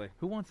 Exactly.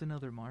 Who wants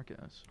another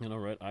Marcos? You know,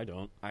 right? I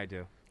don't. I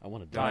do. I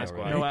want to Don't die ask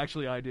already. why. No,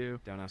 actually, I do.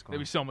 Don't ask why.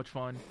 It'd be so much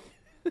fun.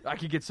 I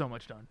could get so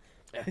much done.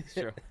 Yeah, it's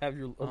true. Have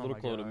your a Oh little my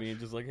clone of me gosh. and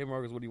just like, "Hey,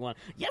 Marcus, what do you want?"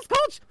 Yes,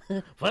 coach.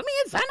 Put me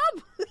in. Sign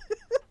up.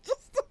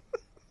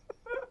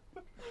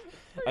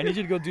 I need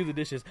you to go do the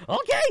dishes.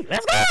 Okay,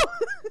 let's go.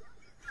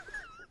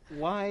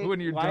 Why? When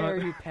you're why done- are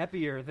you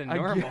peppier than I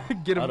normal?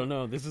 get I him don't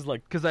know. This is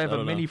like because I have I a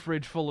don't mini know.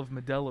 fridge full of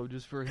Modelo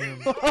just for him.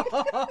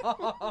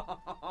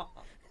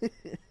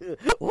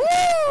 Woo!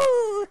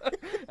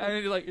 And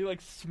then you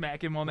like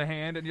smack him on the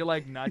hand, and you're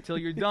like, not till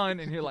you're done,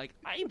 and you're like,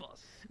 "Ay,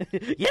 boss."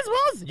 Yes,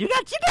 boss. You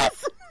got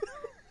chicas.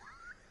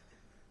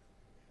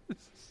 This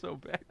is so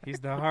bad. He's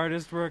the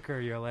hardest worker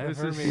you'll ever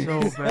This meet.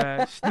 is so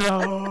bad.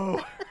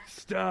 No,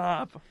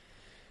 stop.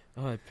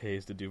 Oh, it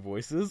pays to do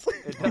voices.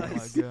 Oh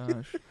my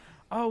gosh.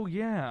 Oh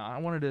yeah, I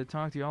wanted to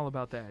talk to you all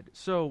about that.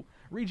 So,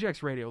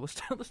 Rejects Radio. Let's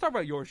talk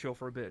about your show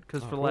for a bit,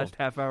 because for the cool. last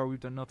half hour we've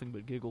done nothing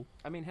but giggle.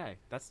 I mean, hey,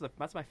 that's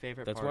my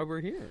favorite That's part. why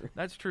we're here.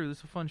 That's true. This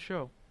is a fun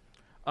show.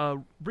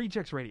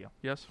 Rejects Radio.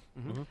 Yes.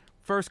 Mhm.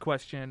 First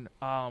question: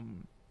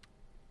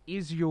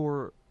 Is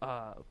your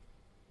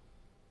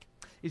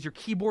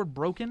keyboard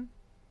broken?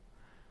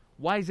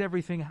 Why is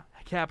everything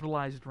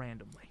capitalized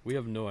randomly? We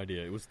have no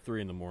idea. It was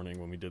 3 a.m.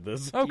 when we did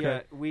this. Okay,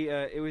 Yeah, we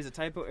it was a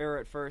typo error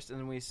at first, and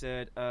then we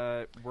said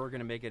we're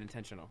gonna make it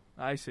intentional.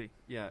 I see.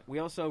 Yeah, we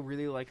also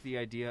really like the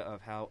idea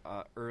of how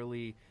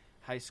early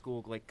high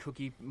school, like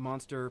Cookie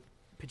Monster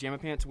pajama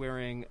pants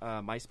wearing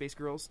MySpace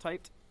girls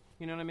typed.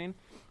 You know what I mean?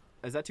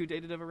 Is that too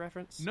dated of a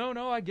reference?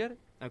 No, I get it.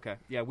 Okay.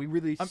 Yeah, we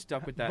really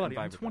stuck with that. Buddy,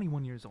 and I'm vibed with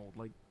 21 years old.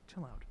 Like,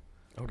 chill out.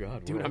 Oh,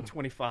 God. that. Dude, we're I'm old.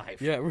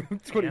 25. Yeah, we're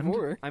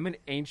 24. I'm an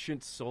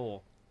ancient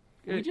soul.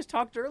 Yeah. We just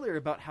talked earlier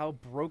about how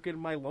broken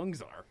my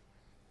lungs are.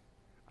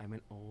 I'm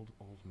an old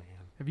man.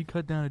 Have you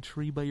cut down a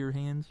tree by your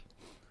hands?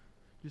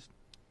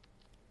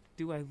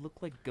 Do I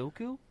look like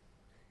Goku?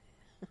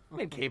 I'm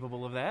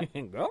incapable of that.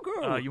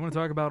 Goku. You want to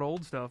talk about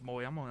old stuff,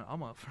 boy? I'm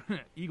a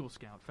Eagle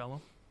Scout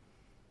fellow.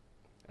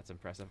 That's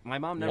impressive. My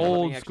mom never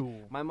Old let me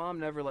school. My mom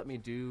never let me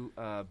do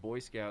Boy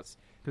Scouts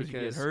Because you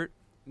get hurt.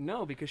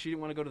 No, because she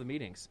didn't want to go to the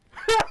meetings.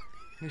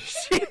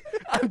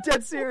 I'm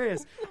dead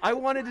serious. I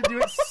wanted to do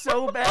it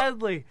so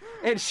badly,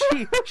 and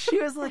she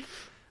was like,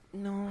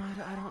 "No,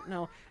 I don't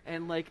know."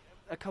 And like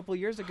a couple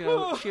years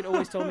ago, she had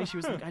always told me, she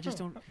was like, "I just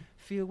don't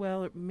feel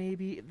well, or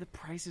maybe the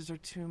prices are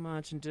too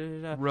much." And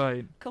da.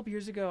 Right. A couple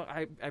years ago,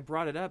 I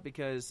brought it up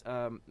because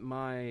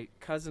my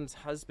cousin's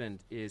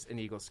husband is an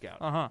Eagle Scout,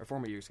 or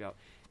former Eagle Scout,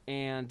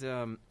 and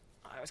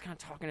I was kind of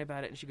talking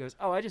about it, and she goes,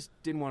 "Oh, I just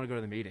didn't want to go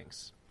to the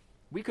meetings.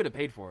 We could have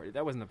paid for it.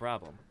 That wasn't the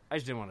problem. I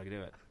just didn't want to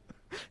do it."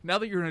 Now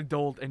that you're an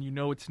adult and you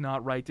know it's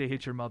not right to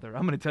hit your mother,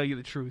 I'm going to tell you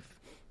the truth.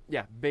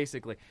 Yeah,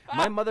 basically.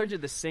 My mother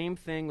did the same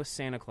thing with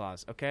Santa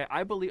Claus, okay?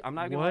 I'm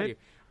not going to lie to you.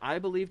 I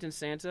believed in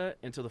Santa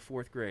until the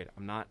 4th grade.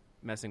 I'm not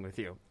messing with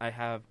you. I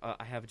have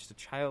just a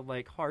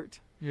childlike heart.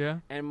 Yeah.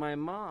 And my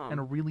mom... And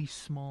a really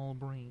small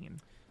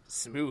brain.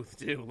 Smooth,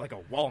 too, like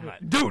a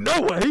walnut. Dude,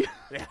 no way!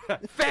 Yeah.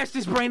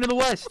 Fastest brain in the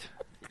West.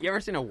 You ever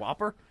seen a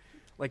Whopper?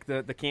 Like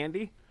the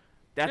candy?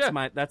 That's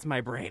my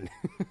brain.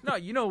 No,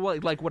 you know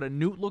what? Like what a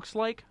newt looks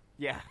like.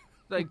 Yeah.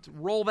 Like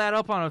roll that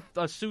up on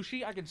a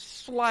sushi. I could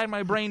slide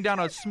my brain down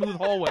a smooth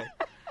hallway.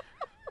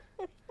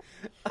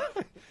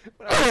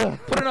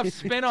 Put enough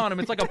spin on him.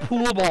 It's like a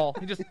pool ball.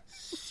 He just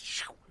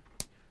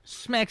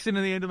smacks into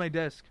the end of my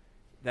desk.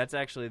 That's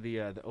actually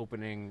the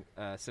opening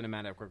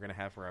cinematic we're going to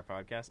have for our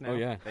podcast now. Oh,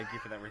 yeah. Thank you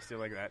for that. We're still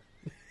like that.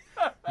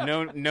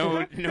 No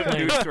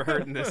newts were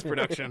hurt in this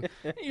production.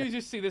 You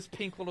just see this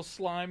pink little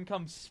slime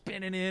come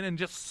spinning in and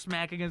just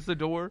smack against the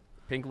door.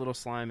 Pink Little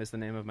Slime is the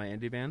name of my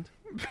indie band.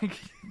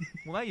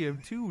 Well, now you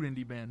have 2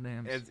 indie band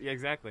names. Yeah,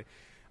 exactly.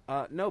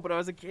 No, but I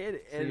was a kid.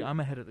 And See, I'm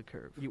ahead of the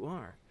curve. You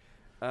are.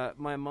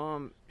 My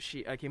mom,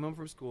 I came home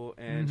from school,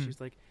 and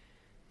she's like,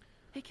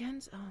 "Hey,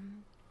 Kens, what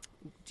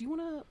do you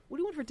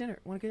want for dinner?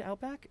 Want to get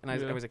Outback?" And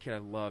I was a kid. I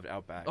loved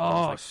Outback.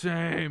 Oh,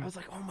 same. I was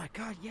like, "Oh my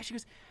god, yeah." She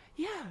goes,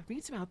 "Yeah, we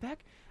need some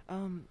Outback.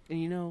 And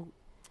you know,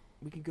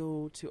 we can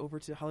go over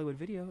to Hollywood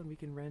Video, and we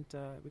can rent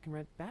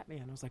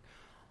Batman." I was like,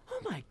 "Oh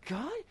my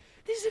god,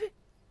 this is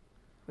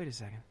Wait a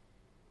second.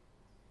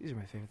 These are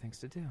my favorite things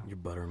to do." You're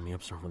buttering me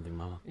up for something,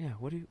 Mama. Yeah.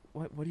 What do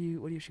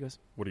you? She goes,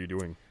 What are you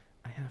doing?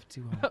 I have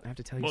to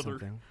tell you Mother.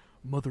 something.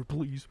 Mother,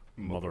 please.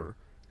 Mother.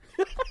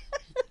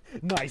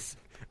 Nice.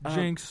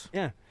 Jinx.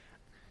 Yeah.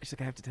 She's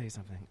like, I have to tell you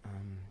something.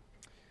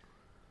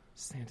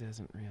 Santa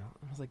isn't real.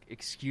 I was like,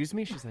 excuse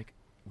me? She's like,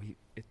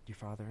 your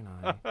father and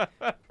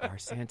I are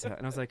Santa.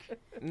 And I was like,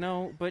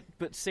 no, but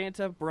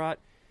Santa brought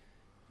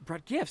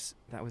gifts.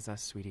 That was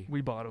us, sweetie. We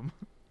bought them.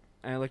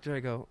 And I looked at her, I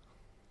go,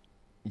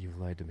 you've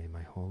lied to me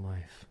my whole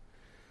life.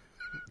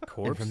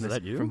 Corpse, And is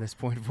that you? From this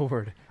point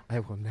forward, I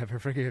will never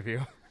forgive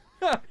you.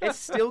 It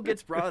still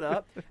gets brought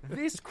up.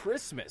 This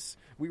Christmas,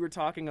 we were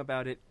talking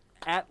about it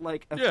at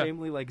like a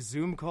family like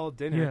Zoom call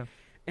dinner,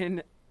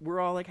 and we're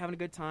all like having a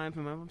good time.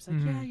 And my mom's like,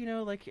 "Yeah, you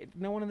know, like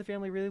no one in the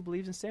family really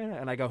believes in Santa."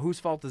 And I go, "Whose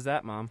fault is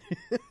that, Mom?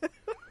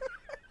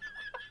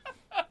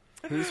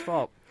 Whose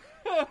fault?"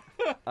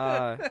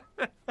 But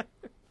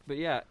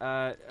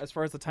yeah, as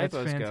far as the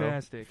typos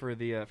go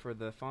for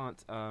the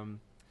font,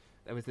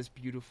 that was this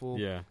beautiful,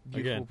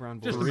 beautiful brown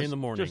board. 3 in the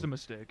morning. Just a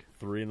mistake.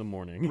 3 in the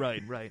morning.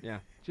 Right. Yeah.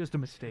 Just a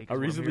mistake. I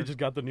recently just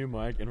got the new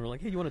mic, and we're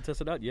like, hey, you want to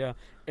test it out? Yeah.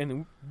 And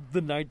then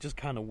the night just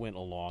kind of went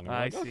along. And we're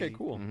like, okay,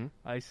 cool. Mm-hmm.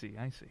 I see.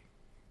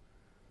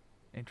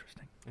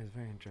 Interesting. It's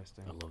very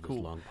interesting. I love Cool.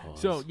 this long pause.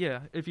 So,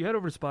 yeah, if you head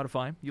over to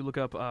Spotify, you look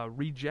up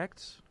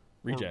Rejects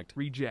Reject.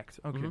 Reject.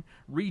 Okay. Mm-hmm.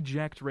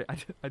 Reject.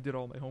 I did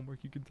all my homework,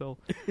 you can tell.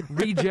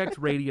 Reject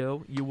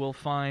Radio. You will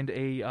find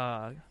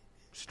a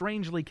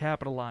strangely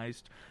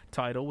capitalized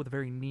title with a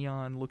very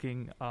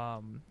neon-looking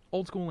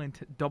old school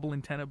double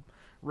antenna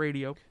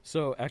radio.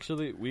 So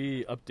actually,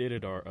 we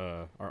updated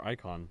our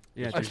icon.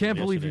 Yeah, I can't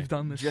believe you've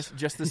done this.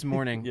 Just this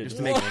morning, Yeah, just just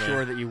to make this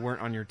sure that you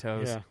weren't on your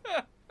toes.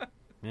 Yeah.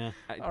 Yeah.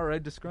 All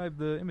right, describe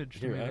the image to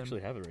Here, me. I then.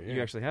 actually have it right here.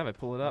 You actually have it.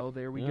 Pull it up. Oh,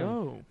 there we Yeah.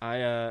 go.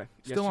 I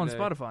Still on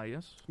yesterday- Spotify,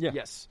 yes? Yeah.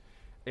 Yes,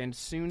 and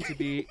soon to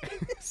be,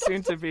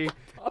 soon to be.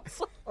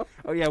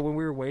 Oh yeah, when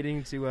we were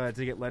waiting to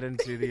get let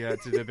into the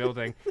to the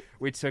building,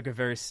 we took a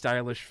very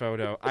stylish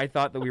photo. I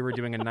thought that we were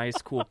doing a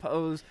nice, cool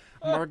pose.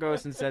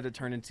 Marcos instead it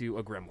turned into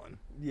a gremlin.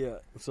 Yeah.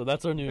 So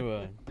that's our new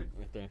right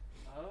there.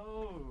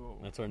 Oh.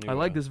 That's our new. I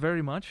like this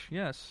very much,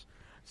 yes.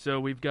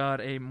 So we've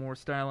got a more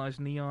stylized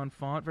neon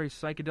font, very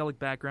psychedelic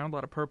background, a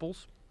lot of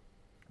purples.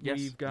 Yes.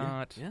 We've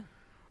got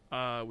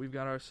we've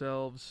got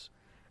ourselves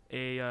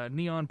a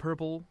neon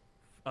purple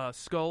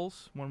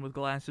skulls, one with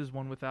glasses,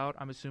 one without.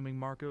 I'm assuming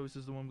Marcos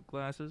is the one with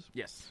glasses.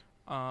 Yes.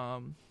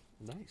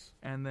 Nice.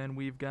 And then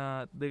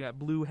they got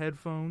blue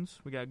headphones.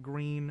 We got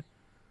green.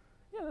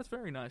 Yeah, that's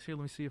very nice. Here,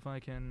 let me see if I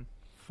can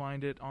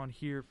find it on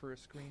here for a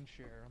screen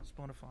share on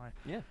Spotify.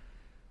 Yeah.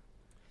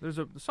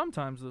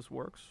 Sometimes this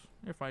works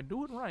if I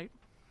do it right.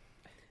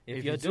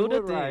 If you you do do it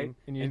it right, right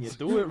and and you you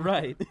do it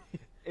right,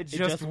 It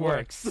just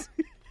works.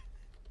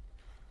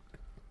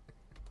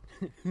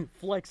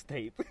 Flex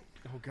tape.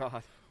 Oh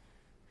God.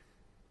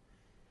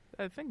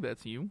 I think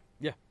that's you.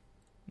 Yeah.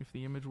 If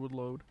the image would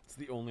load. It's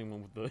the only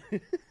one with the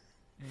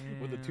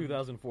with the And-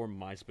 2004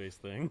 MySpace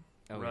thing.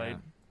 Oh, right, yeah.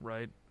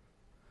 right.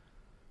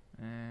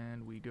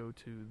 And we go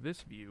to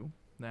this view.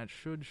 That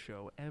should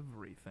show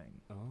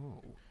everything.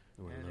 Oh.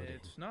 We're And loading.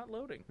 it's not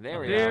loading. There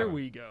we There are.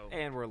 we go.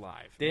 And we're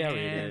live. There it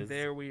And is.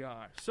 there we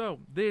are. So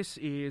this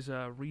is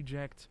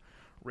Reject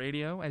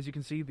Radio. As you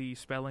can see, the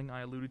spelling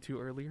I alluded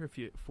to earlier.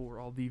 For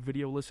all the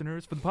video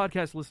listeners, for the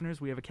podcast listeners,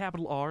 we have a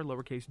capital R,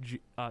 lowercase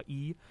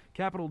e,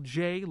 capital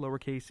J,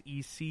 lowercase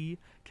ec,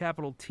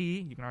 capital T.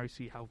 You can already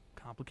see how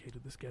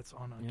complicated this gets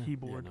on a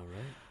keyboard. Yeah, no,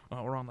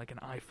 right? Or on like an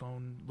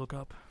iPhone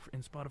lookup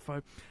in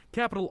Spotify.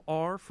 Capital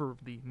R for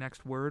the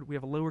next word. We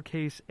have a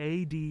lowercase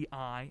ADI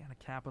and a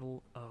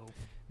capital O.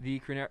 The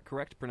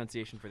correct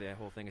pronunciation for the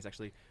whole thing is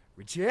actually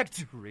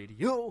Reject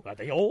Radio. Are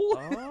they old?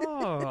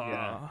 Oh.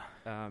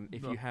 Yeah.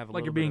 If you have a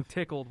like little you're bit being of-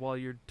 tickled while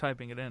you're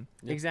typing it in.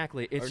 Yeah.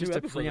 Exactly. It's Our just new a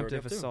episode already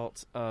preemptive up, too.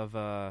 assault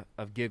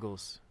of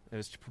giggles. It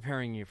was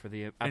preparing you for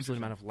the absolute Interesting.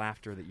 amount of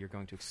laughter that you're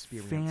going to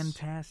experience.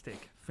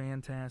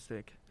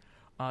 Fantastic.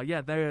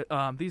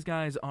 These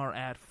guys are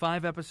at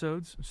 5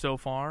 episodes so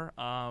far.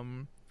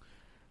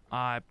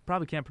 I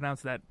probably can't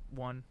pronounce that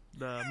one,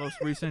 the most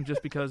recent,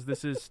 just because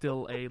this is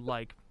still a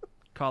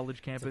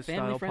college campus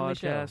style family-friendly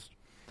show. podcast.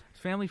 It's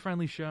a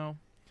family-friendly show.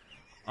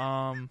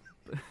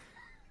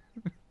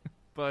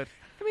 But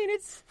I mean,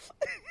 it's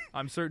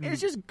I'm certain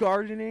just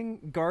gardening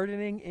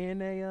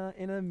in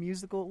a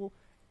musical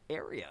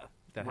area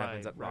that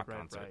happens at rock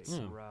concerts.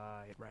 Yeah.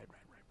 Right.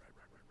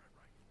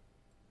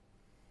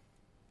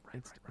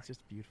 It's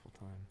just a beautiful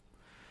time.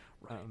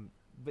 Right.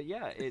 But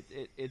yeah,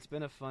 it's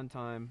been a fun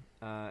time,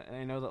 and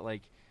I know that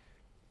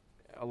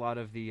a lot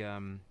of the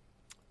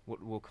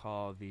what we'll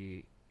call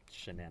the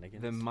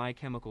Shenanigans. My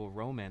Chemical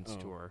Romance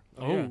tour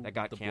yeah. that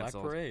got the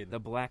canceled. Black Parade. The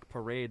Black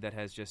Parade that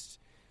has just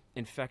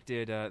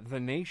infected the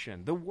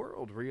nation, the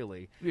world,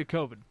 really. Yeah,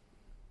 COVID.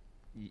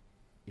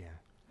 Yeah.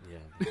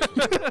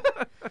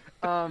 Yeah.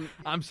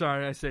 I'm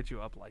sorry I set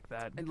you up like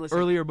that. And listen-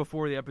 Earlier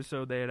before the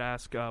episode, they had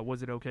asked,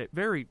 was it okay?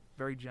 Very,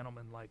 very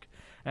gentleman-like.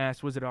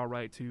 Asked, was it all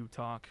right to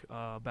talk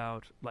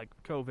about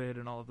COVID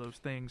and all of those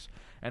things?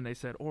 And they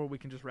said, or we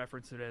can just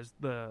reference it as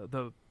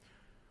the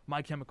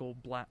My Chemical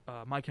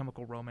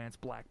Romance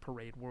Black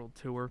Parade World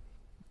Tour.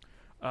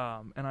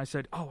 And I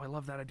said, I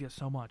love that idea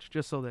so much,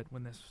 just so that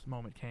when this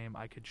moment came,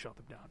 I could shut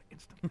them down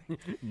instantly.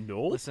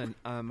 No. Listen,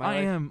 I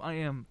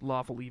am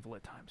lawful evil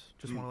at times.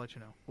 Just want to let you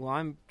know. Well,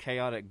 I'm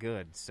chaotic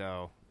good,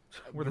 so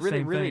We're the really,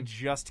 same really thing.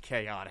 just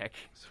chaotic.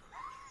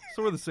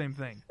 So we're the same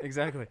thing.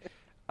 Exactly.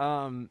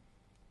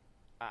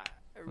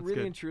 Really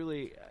good. and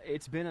truly,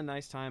 it's been a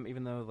nice time,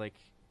 even though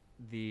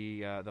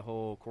the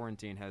whole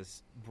quarantine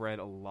has bred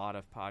a lot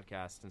of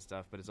podcasts and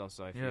stuff. But it's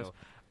also, I feel,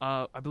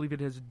 Yes. I believe it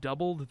has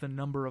doubled the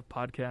number of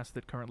podcasts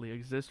that currently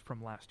exist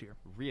from last year.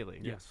 really,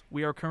 Yes.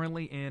 We are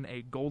currently in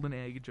a golden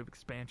age of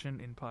expansion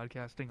in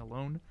podcasting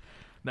alone.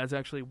 That's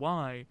actually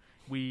why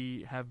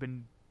we have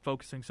been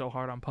focusing so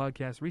hard on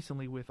podcasts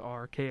recently with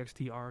our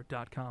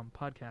KXTR.com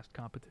podcast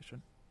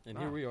competition. And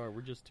here we are.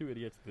 We're just two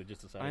idiots that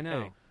just decided, I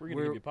know. hey, we're going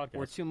to give you a podcast.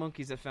 We're two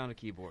monkeys that found a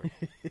keyboard.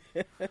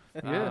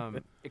 Yeah.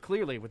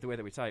 Clearly, with the way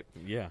that we type.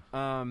 Yeah.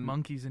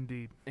 Monkeys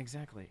indeed.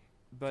 Exactly.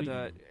 But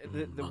So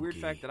the weird monkey.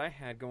 fact that I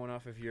had going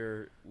off of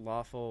your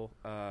lawful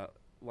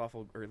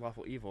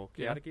evil,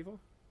 chaotic evil,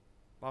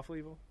 lawful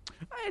evil.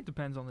 It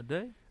depends on the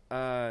day.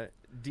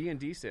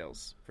 D&D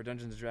sales for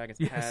Dungeons & Dragons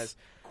Yes. has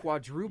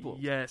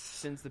quadrupled Yes.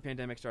 since the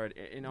pandemic started.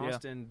 In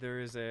Austin,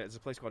 there's a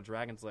place called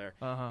Dragon's Lair,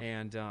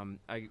 and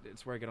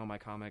it's where I get all my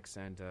comics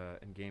and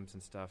games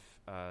and stuff.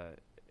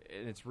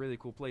 And it's a really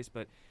cool place,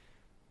 but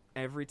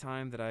every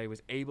time that I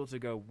was able to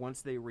go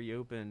once they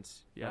reopened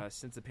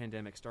since the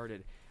pandemic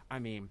started, I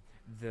mean,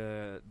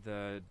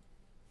 the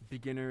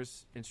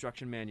beginner's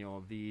instruction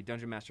manual, the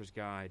Dungeon Master's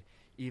Guide,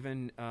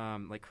 even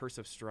like Curse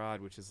of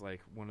Strahd, which is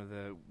like one of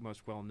the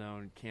most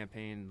well-known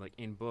campaign like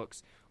in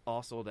books,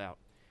 all sold out.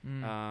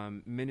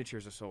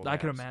 Miniatures are sold out. I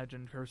could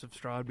imagine Curse of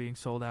Strahd being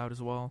sold out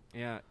as well.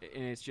 Yeah,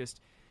 and it's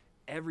just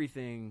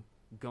everything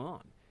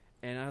gone.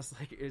 And I was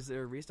like, is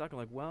there a restock? I'm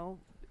like, well,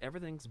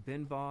 everything's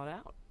been bought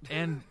out.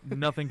 And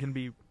nothing can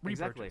be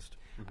repurchased.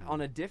 Exactly.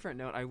 On a different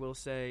note, I will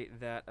say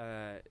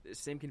that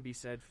same can be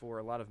said for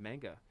a lot of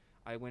manga.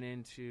 I went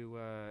into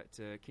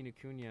to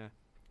Kinokuniya.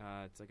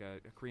 It's like a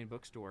Korean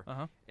bookstore,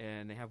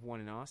 and they have one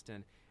in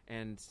Austin.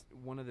 And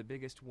one of the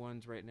biggest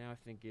ones right now, I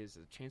think, is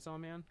Chainsaw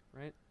Man,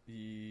 right?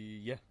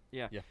 Yeah.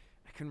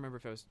 I couldn't remember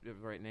if it was the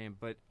right name,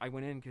 but I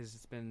went in because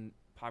it's been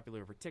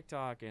popular over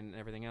TikTok and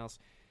everything else.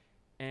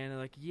 And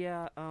like,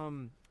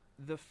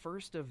 the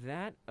first of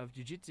that, of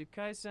Jujutsu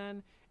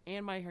Kaisen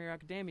and My Hero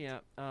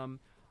Academia,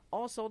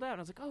 all sold out. And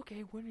I was like,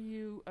 okay, when are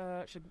you?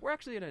 She's like, we're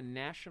actually at a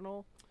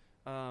national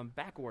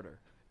back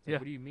order. Like,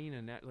 what do you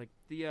mean? Like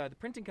the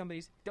printing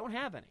companies don't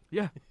have any.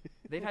 Yeah.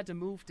 They've had to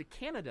move to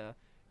Canada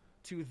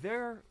to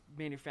their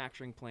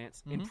manufacturing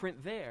plants and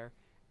print there,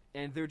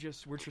 and we're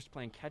just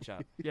playing catch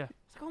up. Yeah.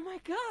 It's like, oh my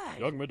god,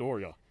 Young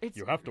Midoriya,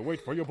 you have to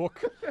wait for your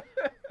book.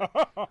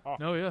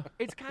 No, yeah.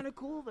 It's kind of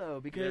cool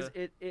though because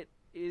it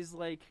is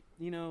like,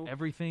 you know,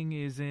 everything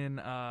is in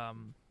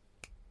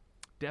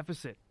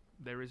deficit.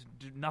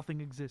 Nothing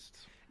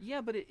exists.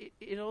 Yeah, but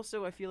it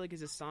also, I feel like,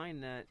 is a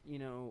sign that, you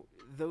know,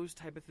 those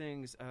type of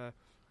things,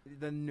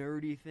 the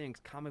nerdy things,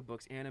 comic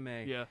books,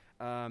 anime,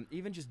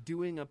 even just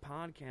doing a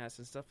podcast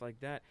and stuff like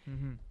that,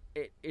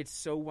 it's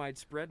so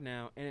widespread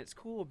now, and it's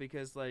cool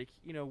because, like,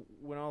 you know,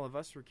 when all of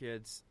us were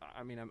kids,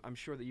 I mean, I'm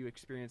sure that you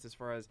experienced as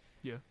far as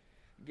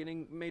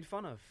getting made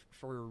fun of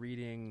for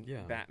reading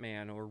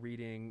Batman or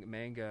reading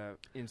manga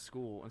in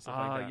school and stuff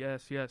like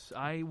that. Yes.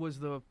 I was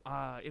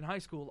in high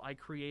school, I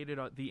created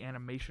the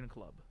animation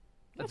club.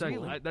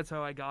 That's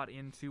how I got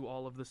into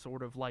all of the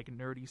sort of like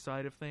nerdy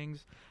side of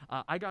things.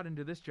 I got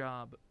into this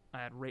job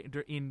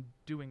in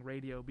doing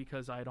radio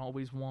because I'd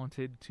always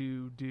wanted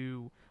to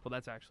do. Well,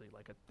 that's actually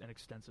like an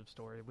extensive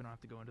story. We don't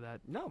have to go into that.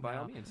 No, by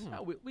all means.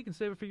 We can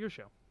save it for your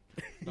show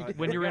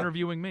when you're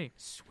interviewing me.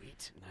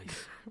 Sweet,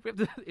 nice.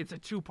 It's a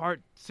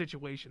 2-part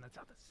situation. That's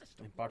how the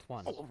system. In part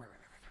 1.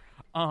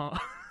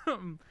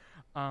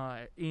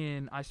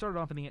 I started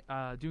off in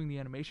the doing the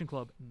animation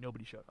club.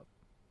 Nobody showed up.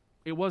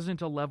 It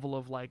wasn't a level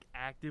of like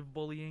active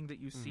bullying that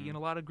you see in a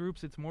lot of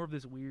groups. It's more of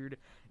this weird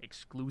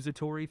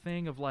exclusatory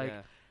thing of like,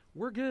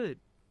 we're good.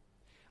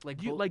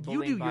 Like you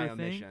do your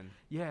thing.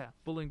 Yeah,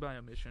 bullying by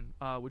omission,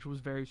 which was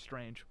very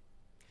strange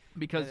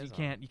because you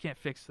can't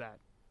fix that.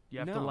 You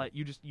have to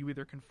you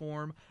either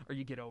conform or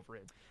you get over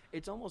it.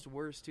 It's almost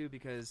worse too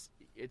because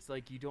it's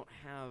like you don't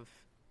have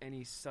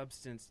any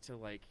substance to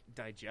like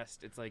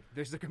digest. It's like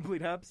there's a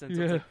complete absence.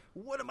 It's like,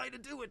 what am I to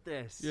do with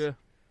this? Yeah.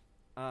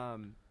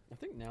 I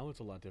think now it's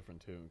a lot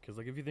different too, because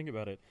like if you think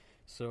about it,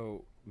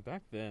 so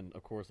back then,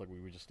 of course, like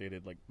we just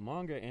stated, like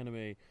manga,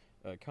 anime,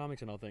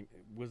 comics, and all thing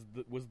was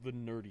the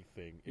nerdy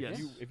thing.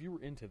 If you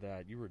were into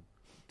that, you were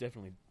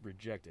definitely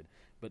rejected.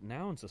 But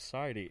now in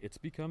society, it's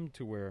become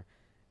to where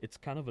it's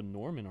kind of a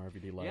norm in our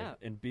everyday life,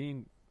 and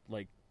being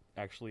like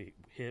actually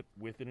hip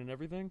with it and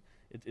everything,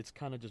 it's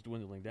kind of just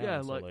dwindling down.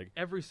 Yeah, so, like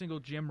every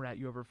single gym rat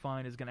you ever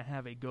find is going to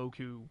have a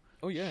Goku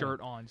shirt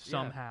on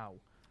somehow.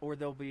 Or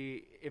they'll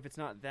be, if it's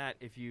not that,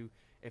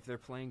 if they're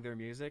playing their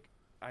music,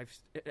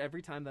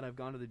 every time that I've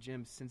gone to the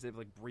gym since they've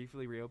like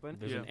briefly reopened,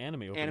 there's an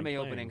anime opening. Anime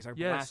openings are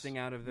blasting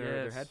out of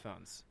their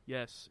headphones.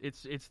 Yes,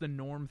 it's the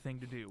norm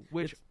thing to do,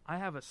 which I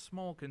have a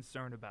small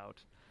concern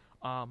about.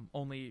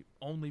 Only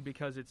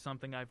because it's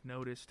something I've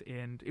noticed,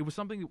 and it was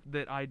something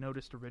that I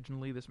noticed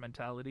originally. This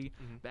mentality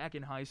back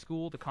in high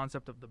school, the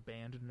concept of the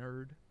band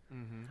nerd,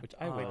 which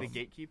I like the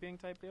gatekeeping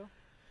type deal.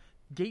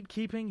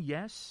 Gatekeeping,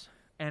 yes,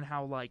 and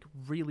how like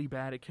really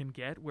bad it can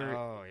get.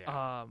 Where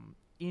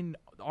in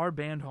our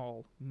band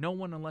hall, no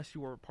one unless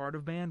you were a part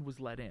of band was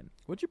let in.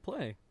 What'd you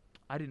play?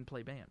 I didn't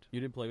play band. You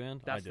didn't play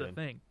band? That's the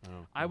thing.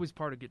 I was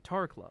part of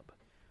guitar club.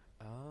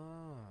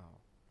 Oh.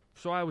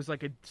 So I was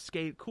like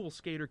a cool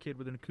skater kid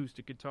with an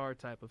acoustic guitar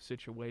type of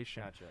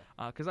situation. Gotcha.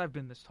 Because I've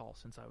been this tall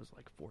since I was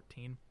like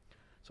 14.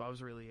 So I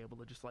was really able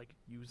to just like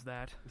use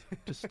that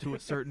just to a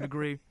certain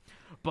degree.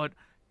 But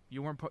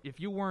if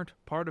you weren't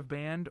part of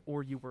band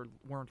or you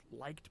weren't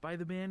liked by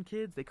the band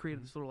kids, they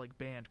created this little like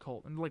band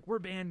cult, and like we're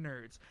band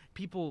nerds.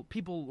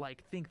 People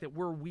like think that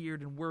we're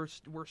weird and we're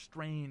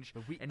strange,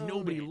 and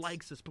nobody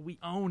likes us, but we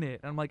own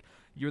it. And I'm like,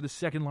 you're the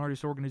second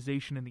largest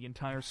organization in the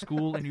entire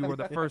school, and you are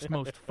the first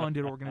most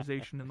funded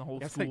organization in the whole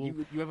school. Like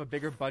you have a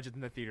bigger budget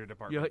than the theater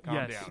department.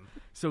 Calm down.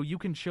 So you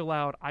can chill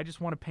out. I just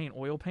want to paint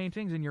oil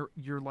paintings, and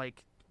you're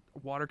like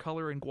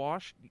watercolor and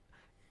gouache.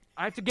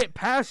 I have to get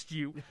past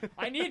you.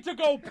 I need to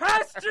go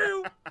past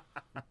you.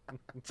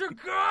 To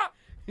go.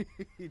 I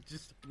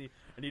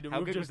need to How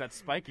move good just was that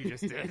spike you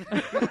just did?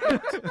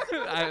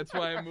 That's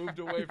why I moved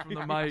away from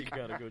the mic. You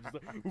gotta go just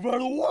like, move out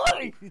of the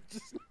way.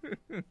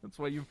 That's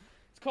why you.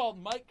 It's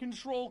called mic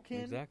control,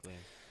 Ken. Exactly.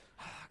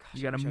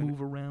 You got to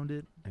move around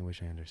it. I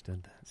wish I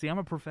understood that. See, I'm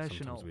a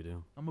professional. Sometimes we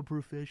do. I'm a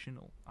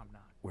professional. I'm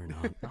not. We're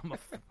not. I'm a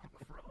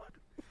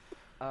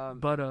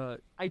fraud. But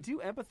I do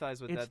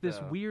empathize with it's that. this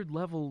though. weird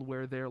level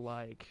where they're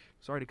like,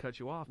 sorry to cut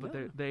you off, but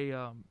No.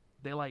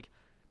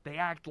 they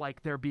act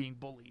like they're being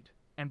bullied,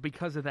 and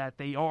because of that,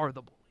 they are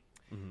the bully.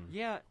 Mm-hmm.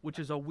 Yeah, Which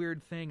is a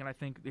weird thing, and I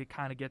think it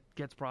kind of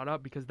gets brought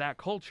up because that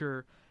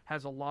culture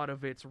has a lot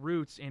of its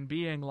roots in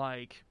being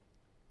like,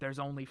 there's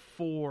only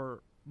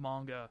 4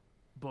 manga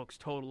books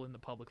total in the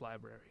public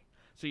library,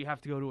 so you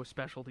have to go to a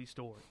specialty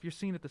store. If you're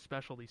seen at the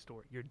specialty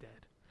store, you're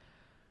dead.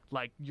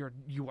 Like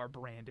you are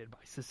branded by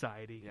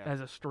society Yeah. as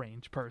a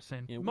strange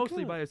person, Yeah, we mostly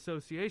kinda- by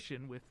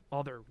association with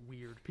other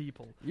weird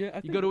people. Yeah,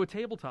 You go to a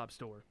tabletop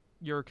store,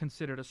 you're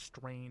considered a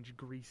strange,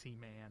 greasy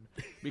man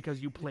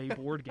because you play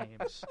board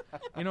games.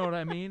 You know what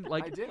I mean?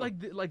 Like, I do.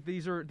 like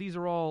these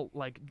are all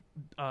like,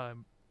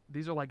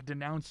 these are like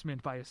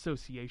denouncement by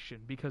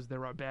association because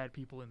there are bad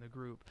people in the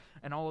group,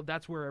 and all of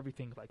that's where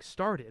everything like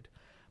started.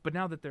 But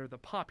now that they're the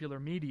popular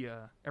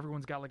media,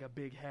 everyone's got like a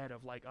big head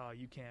of like, oh,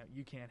 you can't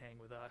hang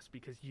with us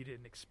because you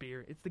didn't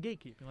experience. It's the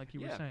gatekeeping, like you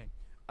were Yeah.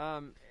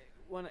 saying.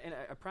 One and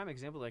a prime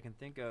example that I can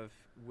think of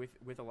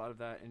with a lot of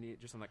that, and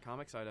just on the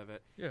comic side of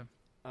it. Yeah.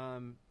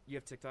 You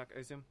have TikTok, I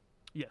assume.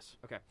 Yes.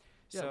 Okay.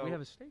 Yeah, So we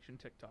have a station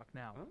TikTok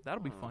now. Oh,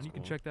 That'll be that's fun. You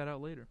can cool. check that out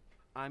later.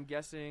 I'm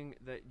guessing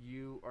that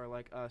you are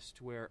like us,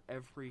 to where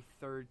every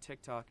third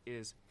TikTok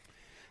is.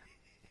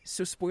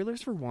 So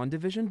spoilers for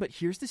WandaVision, but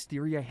here's this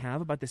theory I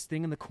have about this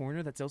thing in the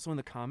corner that's also in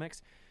the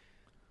comics.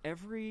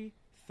 Every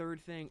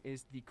third thing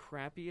is the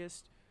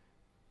crappiest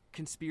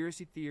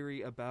conspiracy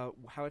theory about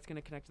how it's going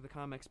to connect to the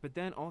comics, but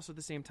then also at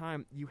the same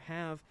time, you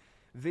have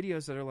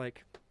videos that are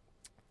like,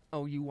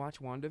 oh, you watch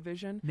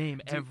WandaVision?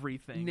 Name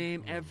everything.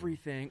 Name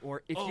everything.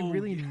 Or if Oh, you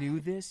really yeah. knew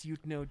this,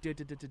 you'd know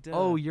da-da-da-da-da.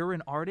 Oh, you're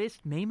an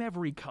artist? Name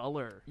every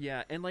color.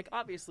 Yeah, and like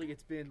obviously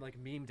it's been like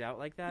memed out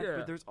like that, Yeah.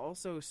 but there's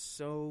also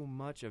so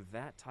much of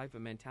that type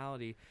of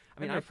mentality.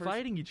 I mean, they're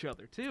fighting each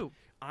other too.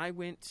 I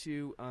went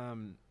to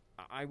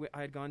I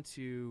had gone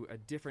to a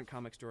different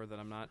comic store that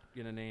I'm not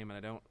gonna name and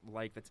I don't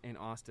like, that's in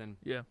Austin.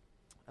 Yeah.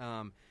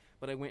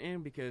 But I went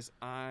in because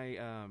I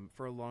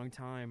for a long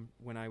time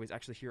when I was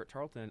actually here at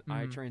Tarleton,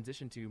 I Mhm.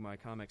 transitioned to my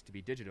comics to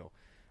be digital.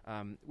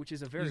 Which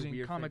is a very Using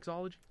weird thing.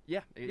 Comixology?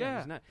 Yeah, Yeah.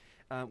 using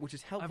that, which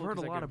is helpful. I've heard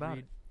a 'cause I lot could about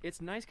read. it. It's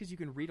nice because you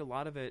can read a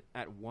lot of it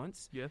at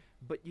once. Yeah.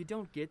 But you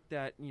don't get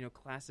that,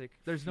 classic.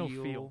 There's no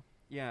feel.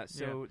 Yeah,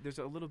 so there's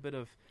a little bit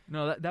of.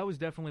 No, that was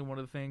definitely one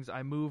of the things.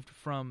 I moved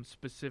from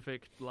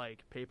specific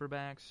like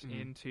paperbacks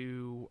Mhm.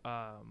 into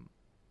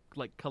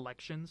like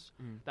collections.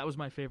 That was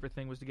my favorite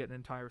thing, was to get an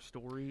entire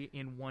story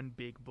in one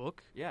big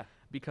book, Yeah,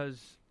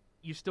 because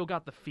you still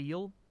got the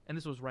feel. And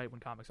this was right when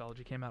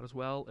Comixology came out as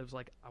well. It was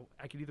like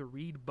I could either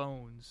read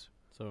Bones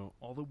So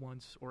all at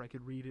once, or I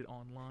could read it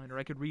online, or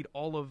I could read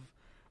all of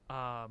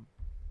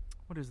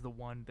what is the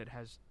one that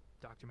has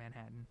Dr.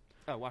 Manhattan?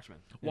 oh, Watchmen.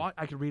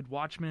 I could read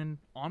Watchmen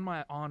on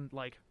my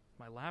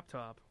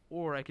laptop,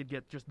 or I could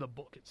get just the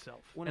book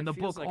itself. When and it the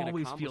feels book like an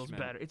always feels accomplishment.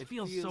 better. It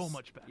feels so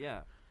much better.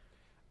 Yeah,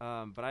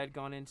 but I had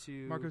gone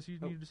into Marcos, you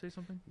oh, needed to say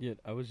something? yeah,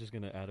 I was just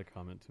gonna add a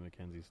comment to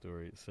Mackenzie's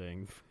story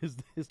saying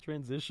his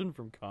transition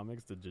from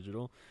comics to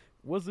digital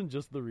wasn't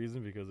just the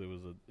reason because it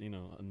was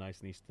a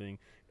nice niche thing.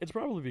 It's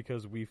probably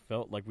because we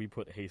felt like we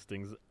put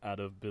Hastings out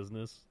of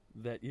business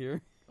that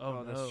year.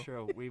 Oh, that's no.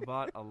 true. We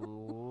bought a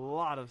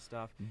lot of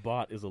stuff.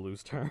 Bought is a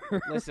loose term.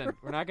 Listen,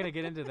 we're not going to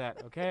get into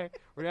that, okay?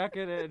 We're not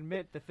going to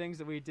admit the things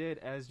that we did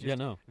as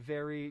just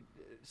very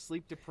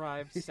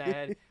sleep-deprived,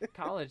 sad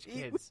college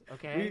kids,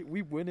 okay?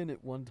 We went in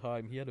at one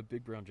time. He had a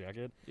big brown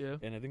jacket, Yeah.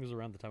 and I think it was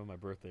around the time of my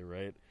birthday,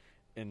 right?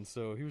 And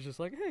so he was just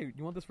like, "Hey,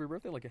 you want this for your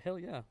birthday?" Like, hell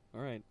yeah! All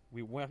right.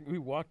 We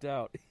walked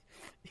out.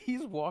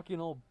 He's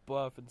walking all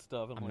buff and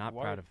stuff. And I'm like, not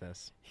why? proud of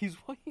this. He's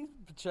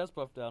chest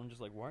puffed out. I'm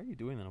just like, "Why are you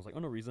doing that?" I was like, "Oh,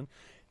 no reason."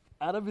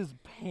 Out of his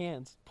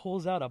pants,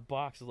 pulls out a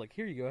box. Is like,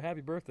 "Here you go, happy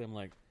birthday." I'm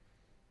like,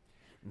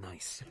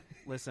 "Nice."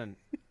 Listen,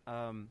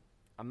 I'm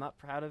not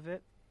proud of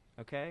it,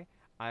 okay?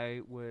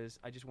 I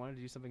just wanted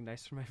to do something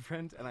nice for my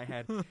friend, and I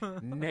had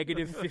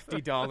negative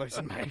 $50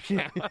 in my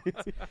account,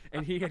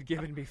 and he had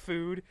given me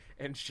food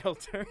and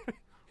shelter,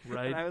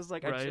 Right. and I was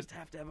like, right. I just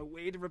have to have a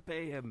way to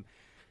repay him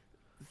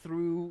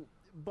through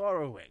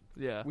borrowing.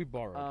 Yeah. We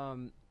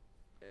borrowed.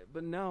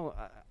 But no,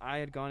 I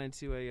had gone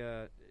into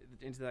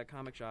into that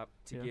comic shop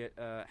to Yeah.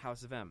 get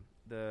House of M,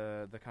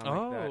 the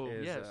comic that Oh,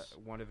 is yes.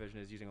 WandaVision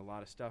is using a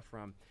lot of stuff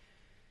from.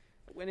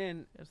 I went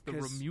in. It's the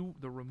 'cause-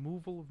 the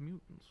removal of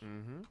mutants.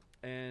 Mm-hmm.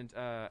 And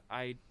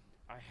I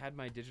had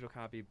my digital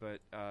copy,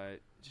 but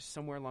just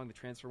somewhere along the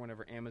transfer,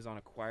 whenever Amazon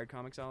acquired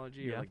Comixology,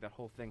 or Yeah. like that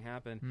whole thing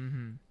happened,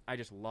 Mm-hmm. I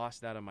just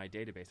lost that on my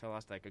database. I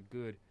lost like a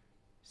good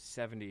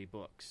 70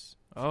 books.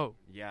 Oh,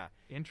 Yeah.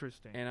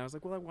 interesting. And I was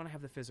like, well, I want to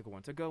have the physical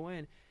one. So go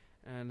in,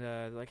 and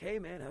they're like, hey,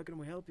 man, how can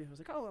we help you? I was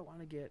like, oh, I want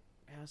to get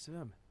House of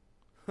M.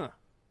 Huh.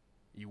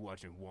 You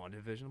watching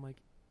WandaVision? I'm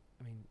like,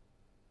 I mean,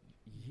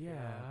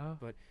 yeah.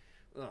 But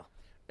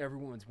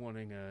everyone's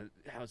wanting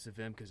House of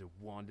M because of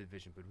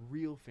WandaVision, but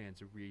real fans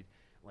who read,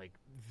 like,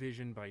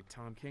 Vision by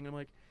Tom King. I'm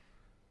like,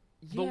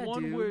 the yeah,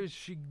 one dude. where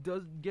she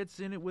gets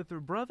in it with her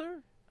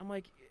brother? I'm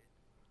like,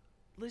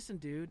 listen,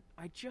 dude,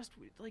 I just,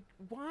 like,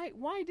 why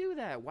do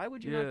that? Why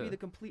would you not be the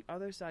complete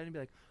other side and be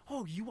like,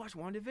 oh, you watch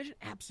WandaVision?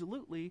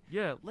 Absolutely.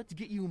 Yeah. Let's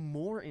get you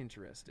more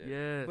interested.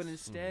 Yes. But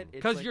instead, it's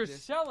because like you're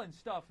this- selling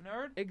stuff,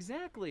 nerd.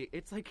 Exactly.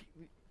 It's like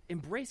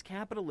embrace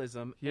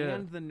capitalism Yeah.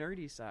 and the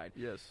nerdy side.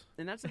 Yes.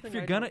 And that's the thing.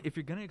 If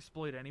you're gonna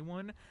exploit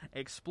anyone,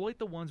 exploit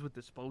the ones with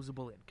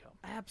disposable income.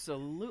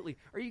 Absolutely.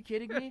 Are you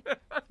kidding me?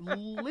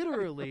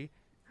 Literally,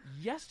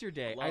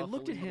 yesterday I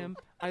looked at him.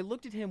 I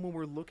looked at him when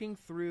we're looking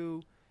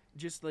through,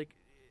 just like,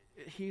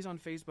 he's on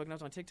Facebook and I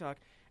was on TikTok.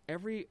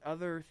 Every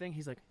other thing,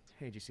 he's like,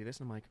 "Hey, did you see this?"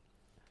 And I'm like,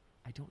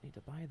 "I don't need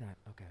to buy that."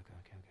 Okay.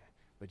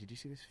 But did you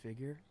see this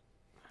figure?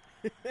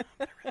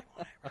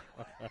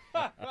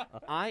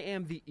 I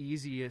am the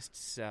easiest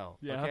sell.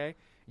 Yeah. Okay,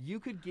 you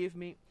could give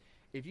me,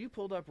 if you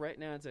pulled up right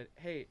now and said,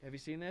 "Hey, have you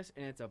seen this?"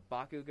 and it's a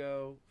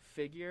Bakugo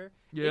figure,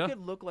 Yeah. it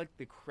could look like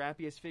the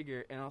crappiest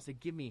figure, and I'll say,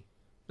 "Give me,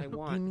 I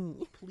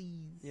want,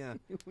 please. yeah."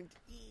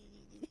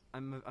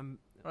 I'm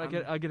I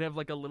could have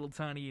like a little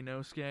tiny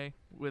Inosuke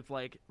with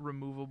like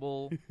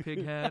removable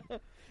pig hat.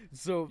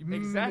 So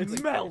Exactly.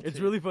 it's, Melted. it's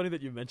really funny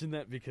that you mentioned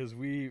that because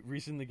we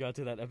recently got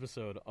to that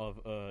episode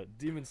of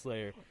Demon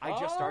Slayer. I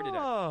just started it.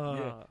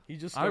 Yeah, he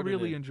just I started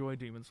really it. enjoy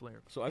Demon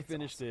Slayer. So I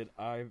finished it.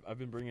 I've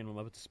been bringing him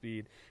up to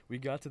speed. We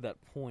got to that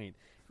point.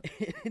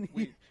 And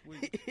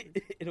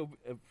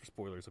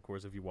spoilers, of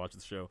course, if you watch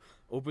the show.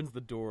 Opens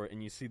the door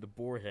and you see the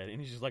boar head, and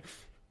he's just like,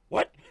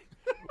 "What?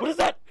 What is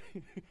that?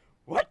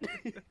 What?"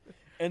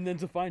 And then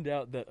to find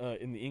out that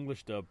in the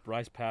English dub,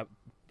 Bryce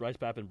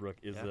Papenbrook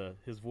is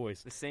his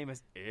voice. The same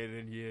as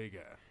Eren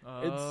Yeager.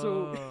 And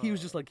so he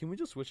was just like, "Can we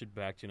just switch it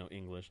back to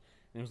English?"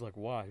 And he was like,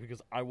 "Why?"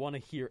 Because I want to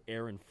hear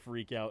Eren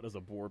freak out as a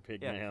boar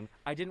pig man.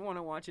 I didn't want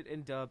to watch it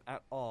in dub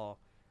at all,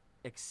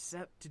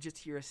 except to just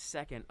hear a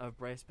second of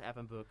Bryce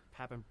Papenbrook.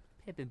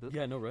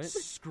 Yeah, no, right?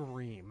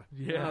 Scream.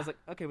 Yeah. And I was like,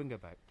 okay, we can go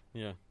back.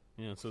 Yeah.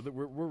 So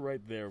we're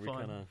right there. We Fun.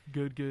 kind of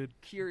Good.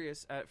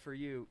 Curious for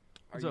you,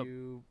 are What's up?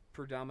 you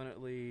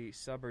predominantly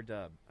sub or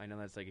dub? I know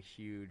that's like a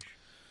huge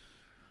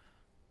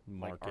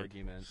market.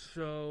 argument.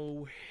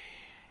 So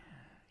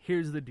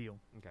here's the deal.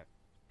 Okay.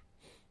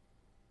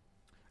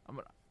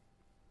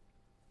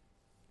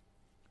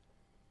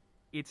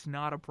 It's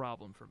not a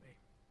problem for me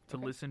to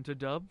Okay. listen to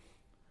dub.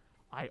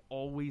 I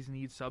always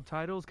need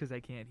subtitles because I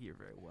can't hear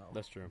very well.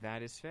 That's true.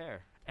 That is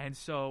fair. And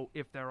so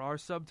if there are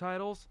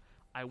subtitles,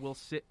 I will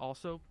sit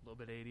also, a little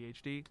bit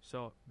ADHD,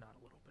 so not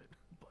a little bit,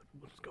 but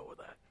we'll just go with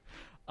that.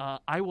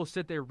 I will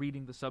sit there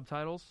reading the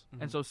subtitles.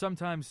 And so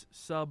sometimes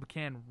sub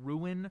can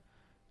ruin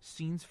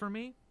scenes for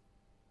me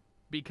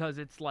because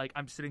it's like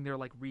I'm sitting there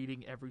like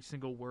reading every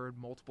single word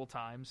multiple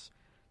times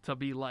to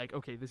be like,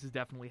 okay, this is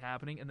definitely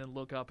happening, and then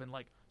look up and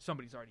like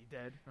somebody's already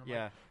dead. And I'm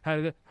Yeah.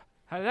 like,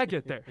 how did that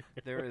get there?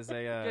 There is a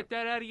Get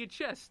that out of your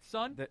chest,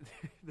 son.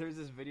 there's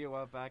this video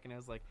out back, and it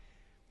was like,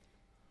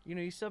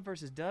 you sub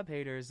versus dub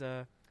haters.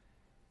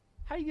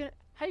 How you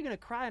gonna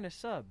cry in a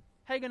sub?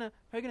 How you gonna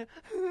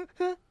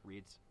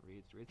reads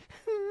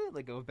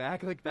like go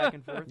back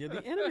and forth. Yeah,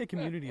 the anime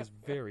community is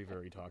very,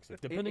 very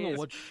toxic. Depending on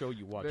what show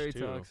you watch, Very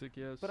too. toxic,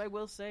 yes. But I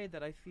will say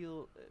that I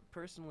feel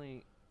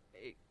personally,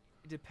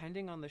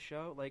 depending on the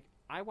show, like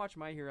I watch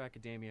My Hero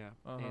Academia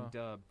in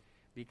dub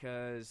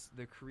because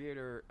the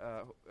creator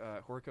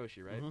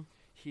Horikoshi,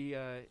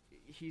 right?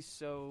 He's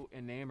so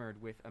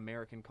enamored with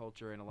American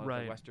culture and a lot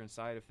of the Western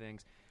side of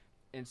things.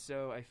 And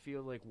so I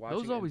feel like watching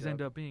those always in end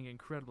dub, up being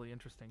incredibly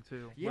interesting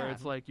too. Yeah. Where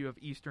it's like you have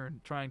Eastern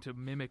trying to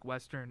mimic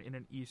Western in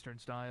an Eastern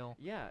style.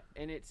 Yeah,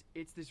 and it's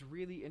this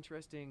really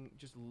interesting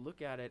just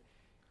look at it.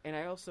 And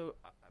I also,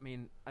 I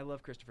mean, I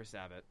love Christopher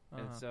Sabat,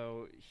 and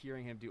so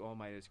hearing him do All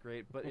Might is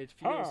great. But it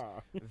feels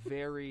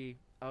very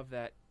of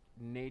that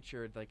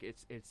nature, like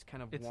it's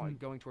kind of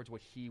going towards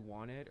what he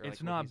wanted. Or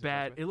It's like what not he's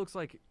bad. obsessed It with. looks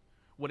like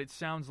what it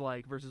sounds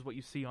like versus what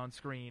you see on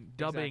screen.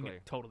 Dubbing, Exactly.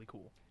 totally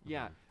cool.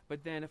 Yeah,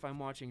 but then if I'm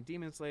watching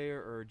Demon Slayer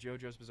or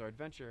JoJo's Bizarre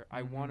Adventure,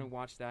 I want to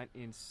watch that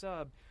in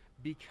sub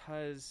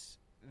because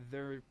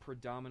they're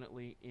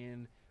predominantly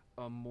in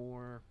a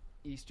more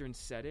Eastern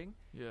setting,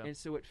 Yeah. and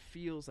so it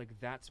feels like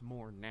that's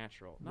more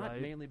natural. Not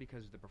Right. mainly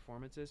because of the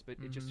performances, but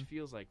it just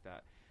feels like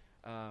that.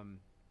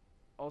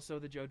 Also,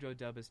 the JoJo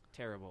dub is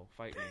terrible.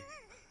 Fight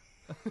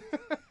me.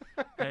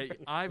 Hey,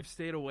 I've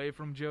stayed away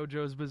from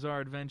JoJo's Bizarre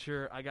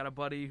Adventure. I got a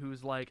buddy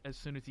who's like, as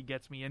soon as he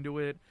gets me into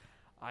it,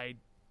 I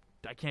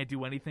can't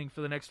do anything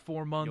for the next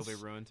 4 months. You'll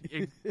be ruined.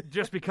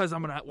 Just because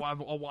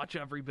I'll watch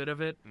every bit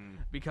of it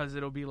because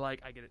it'll be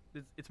like I get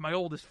it. It's my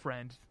oldest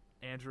friend,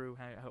 Andrew.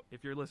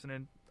 If you're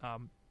listening,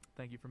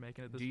 thank you for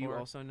making it this Do you far.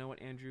 also know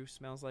what Andrew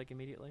smells like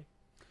immediately?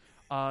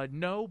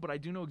 No, but I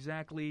do know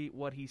exactly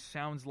what he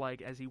sounds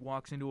like as he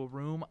walks into a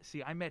room.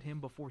 See, I met him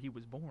before he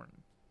was born.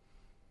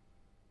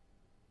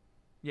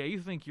 Yeah,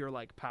 you think you're,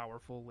 like,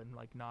 powerful and,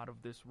 like, not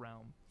of this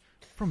realm.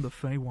 From the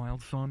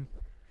Feywild, son.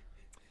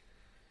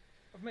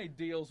 I've made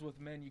deals with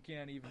men you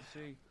can't even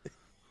see.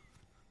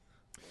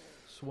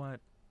 Sweat.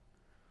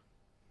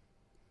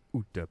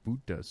 Uta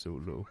puta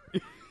solo.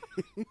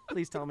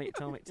 Please tell me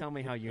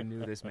how you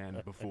knew this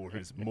man Before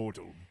his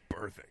mortal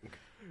birthing.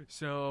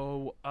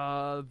 So,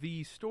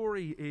 the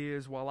story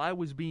is, while I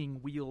was being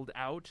wheeled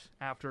out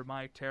after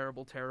my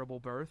terrible, terrible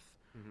birth,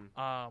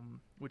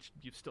 which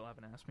you still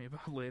haven't asked me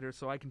about later,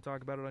 so I can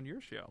talk about it on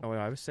your show. Oh,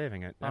 I was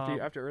saving it.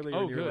 After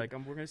earlier, you were like,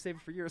 we're going to save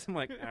it for yours. I'm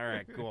like, all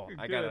right, cool.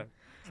 I got to...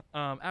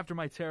 After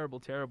my terrible,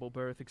 terrible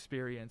birth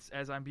experience,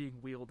 as I'm being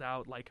wheeled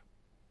out, like,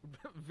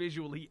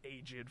 visually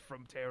aged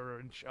from terror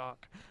and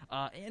shock,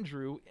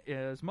 Andrew,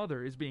 his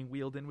mother, is being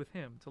wheeled in with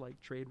him to,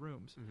 like, trade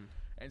rooms.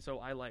 And so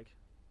I, like,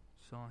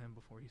 saw him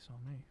before he saw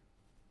me.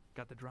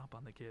 Got the drop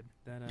on the kid.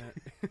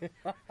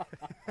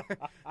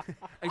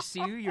 I see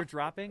you. You're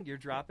dropping.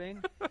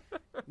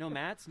 No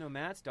mats.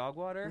 Dog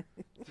water.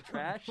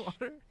 Trash.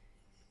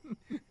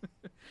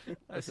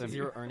 Listen,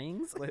 0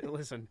 earnings.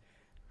 Listen,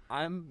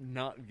 I'm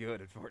not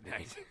good at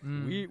Fortnite.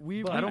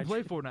 I don't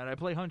play Fortnite. I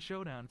play Hunt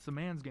Showdown. It's a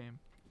man's game.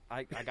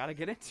 I gotta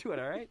get into it.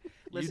 All right.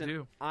 Listen, you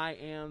do. I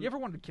am. You ever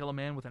wanted to kill a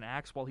man with an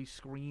axe while he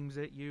screams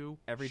at you?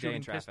 Every day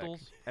in traffic.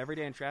 Pistols? Every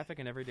day in traffic,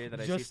 and every day that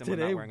I Just see someone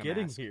today, not wearing a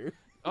getting mask. here.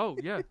 Oh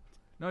yeah.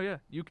 No, yeah.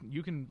 You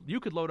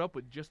could load up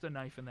with just a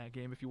knife in that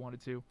game if you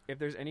wanted to. If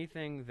there's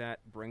anything that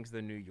brings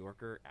the New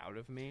Yorker out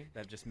of me,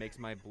 that just makes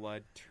my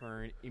blood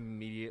turn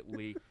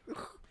immediately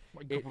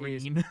Like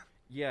green.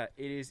 Yeah,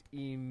 it is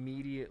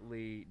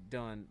immediately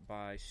done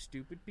by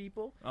stupid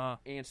people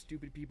and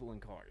stupid people in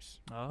cars.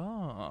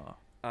 Oh.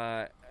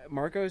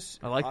 Marcos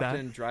I like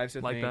often that. drives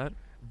with Like me, that.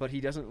 but he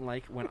doesn't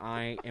like when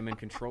I am in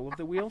control of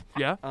the wheel.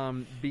 Yeah.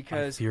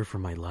 Because I fear for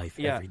my life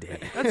every day.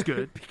 That's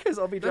good. because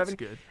I'll be driving,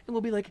 That's good. and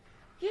we'll be like,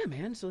 "Yeah,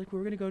 man." So like,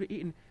 we're gonna go to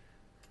Eaton.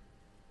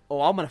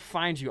 Oh, I'm gonna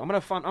find you. I'm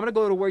gonna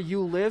go to where you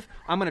live.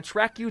 I'm gonna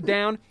track you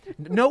down.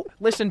 No,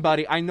 listen,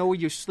 buddy. I know where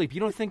you sleep. You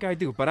don't think I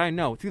do, but I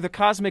know. Through the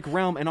cosmic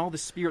realm and all the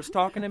spirits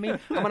talking to me, I'm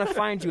gonna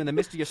find you in the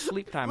midst of your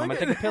sleep time. I'm gonna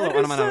take a pillow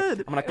and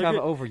I'm gonna cover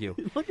over you.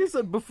 Like I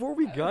said, before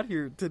we got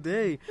here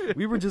today,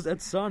 we were just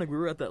at Sonic. We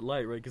were at that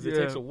light, right? Because it Yeah.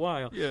 takes a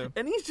while. Yeah.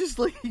 And he's just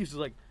like,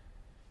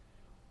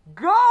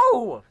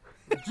 go!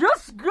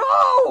 Just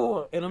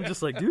go! And I'm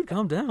just like, dude,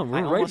 calm down. We're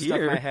I right almost stuck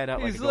here. my head out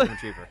like a He's golden like-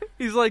 retriever.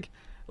 He's like,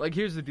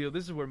 here's the deal.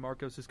 This is where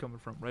Marcos is coming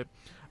from, right?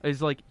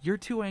 He's like, you're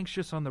too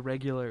anxious on the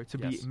regular to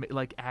Yes. be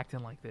like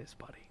acting like this,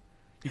 buddy.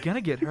 You're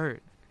gonna get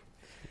hurt.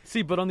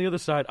 See, but on the other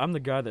side, I'm the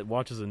guy that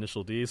watches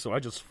Initial D, so I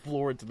just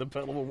floor it to the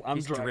pedal when I'm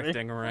He's driving.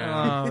 drifting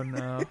around. Oh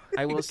no.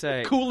 I will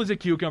say, Cool as a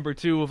cucumber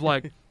too. Of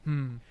like,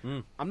 I'm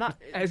not.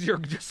 as you're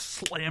just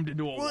slammed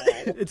into a wall.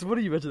 It's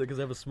funny you mentioned that because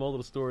I have a small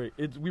little story.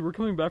 We were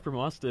coming back from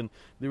Austin.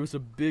 There was a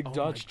big Oh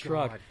Dodge my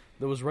truck God.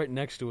 that was right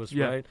next to us,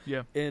 Yeah, right?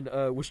 yeah. And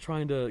was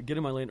trying to get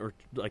in my lane, or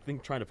I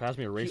think trying to pass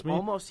me or race He me.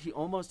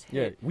 almost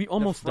Yeah, hit we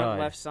almost the front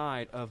died. left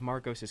side of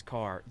Marcos's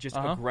car, just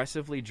Uh-huh.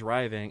 aggressively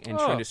driving and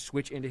Oh. trying to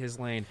switch into his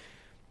lane.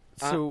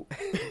 So,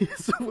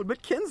 so what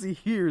Mackenzie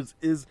hears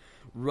is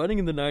running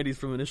in the 90s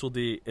from Initial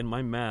D in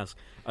my mask.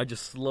 I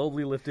just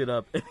slowly lift it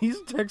up, and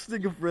he's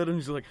texting a friend, and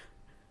he's like,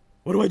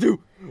 "What do I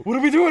do? What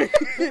are we doing?"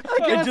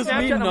 And just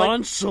me Snapchat, I'm like-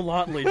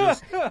 nonchalantly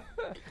just,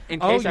 In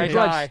Oh, case I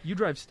die, you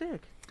drive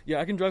stick. yeah,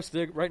 I can drive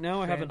stick. Right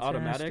now I have an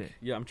automatic. Fantastic.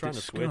 Yeah, I'm trying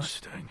to switch.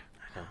 Disgusting.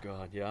 Oh,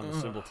 God, yeah, I'm a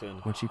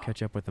simpleton. once you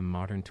catch up with the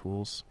modern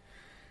tools,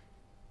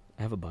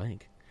 I have a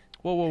bike.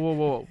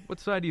 Whoa. What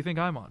side do you think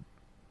I'm on?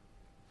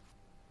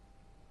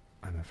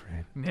 I'm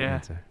afraid. Yeah.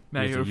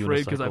 Now Here's you're a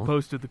afraid because I unicycle.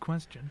 posted the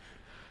question.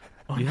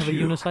 You have a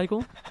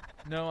unicycle?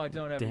 No, I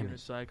don't have Damn a it.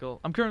 unicycle.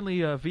 I'm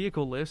currently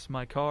vehicle-less.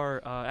 My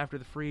car, after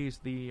the freeze,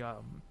 the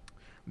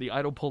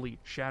idle pulley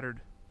shattered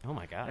Oh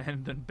my god,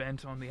 and then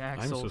bent on the I'm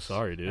axles. so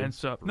sorry, dude. And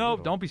so, no,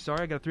 Brutal. don't be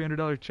sorry. I got a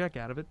 $300 check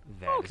out of it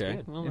that is Okay.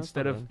 good. Well, that's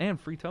instead not of bad.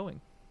 and free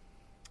towing.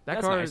 That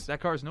That's car nice.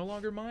 that car is no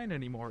longer mine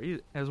anymore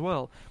as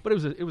well. But it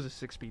was a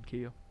 6-speed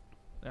Kia,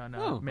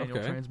 manual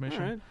okay.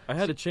 transmission. All right. I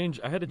had to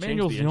change.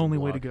 Manual's the engine only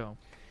way to block.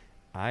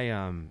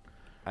 go.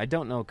 I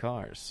don't know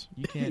cars.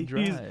 You can't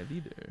drive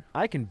either.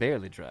 I can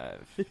barely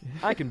drive.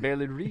 I can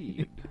barely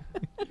read.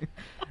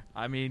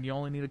 I mean, you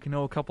only need to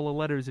know a couple of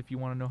letters if you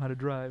want to know how to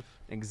drive.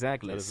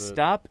 Exactly. That is it.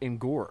 Stop and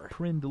gore.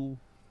 Prindle.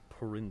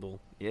 Parindle.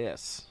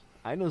 Yes,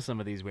 I know some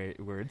of these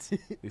words.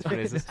 These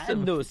phrases. I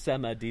know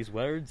some of these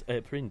words.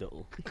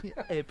 Prindle.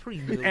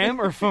 Prindle.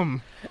 Am or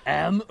fum.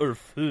 Am or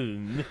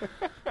fun.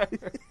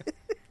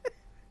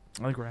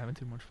 I think we're having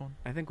too much fun.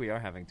 I think we are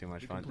having too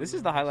much fun. completely This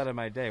is the highlight of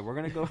my day. We're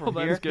gonna go Oh, from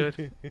that here. is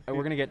good.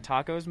 We're gonna get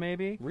tacos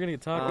maybe, We're gonna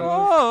get tacos.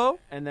 Oh!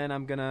 and then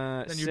I'm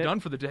gonna. Then you're sit-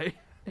 done for the day.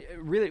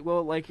 Really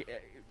well. Like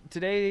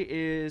today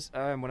is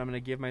when I'm gonna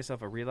give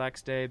myself a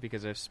relax day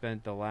because I've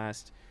spent the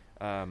last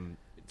 2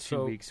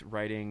 So- weeks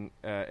writing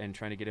and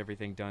trying to get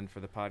everything done for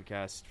the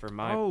podcast for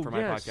my Oh, for my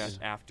yes. podcast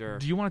after.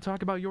 Do you want to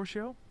talk about your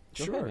show?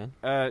 Go Sure. ahead,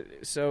 man.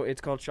 So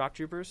it's called Shock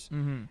Troopers.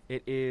 Mm-hmm.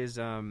 It is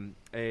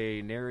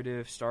a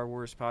narrative Star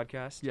Wars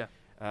podcast. Yeah.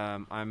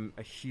 I'm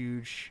a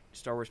huge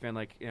Star Wars fan.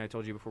 Like I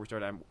told you before we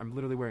started, I'm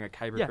literally wearing a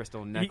Kyber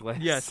crystal necklace.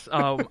 Yes.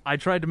 I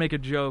tried to make a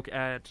joke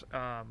at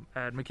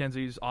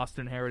Mackenzie's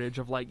Austin Heritage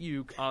of like,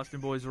 you Austin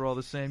boys are all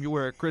the same. You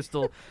wear a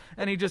crystal,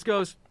 and he just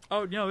goes,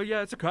 "Oh,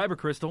 yeah, it's a Kyber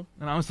crystal,"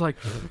 and I was like,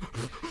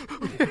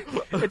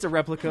 It's a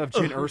replica of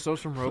Jyn Ersos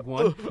from Rogue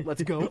One.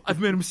 Let's go.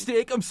 "I've made a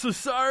mistake. I'm so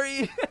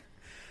sorry."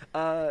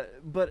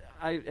 But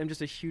I am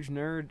just a huge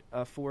nerd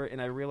for it, and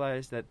I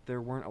realized that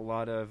there weren't a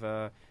lot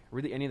of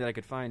really any that I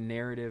could find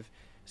narrative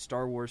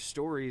Star Wars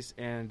stories,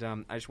 and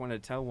I just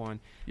wanted to tell one.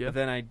 Yeah. But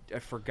then I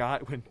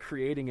forgot when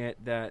creating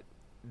it that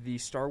the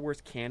Star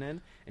Wars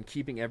canon and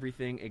keeping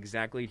everything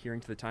exactly adhering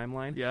to the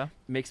timeline Yeah.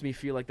 makes me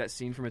feel like that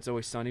scene from It's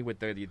Always Sunny with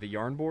the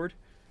yarn board.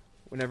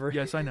 Whenever,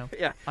 Yes, I know.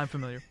 yeah. I'm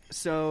familiar.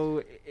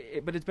 So,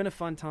 but it's been a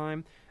fun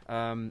time.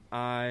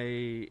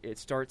 It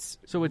starts.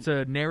 So it's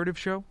a narrative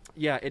show?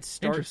 Yeah, it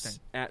starts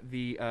Interesting. at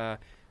the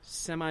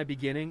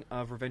semi-beginning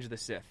of Revenge of the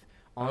Sith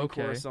on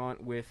Okay.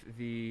 Coruscant with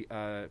the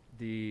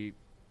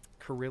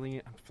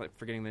Corellian. I'm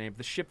forgetting the name.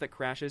 The ship that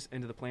crashes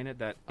into the planet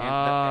that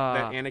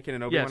that Anakin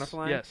and Obi-Wan are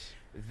flying. Yes.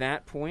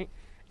 That point,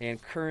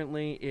 and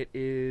currently it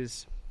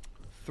is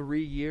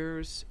 3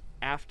 years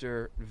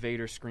after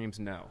Vader screams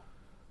no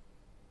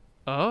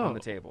Oh. on the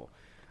table.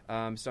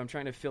 So I'm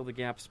trying to fill the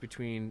gaps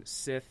between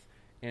Sith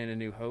and A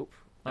New Hope.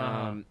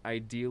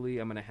 Ideally,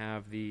 I'm going to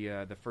have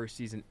the first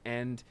season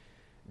end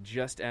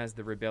just as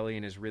the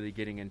rebellion is really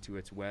getting into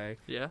its way.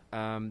 Yeah.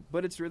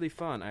 But it's really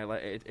fun. I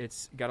like it.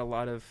 It's got a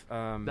lot of.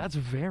 That's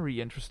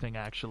very interesting,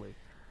 actually.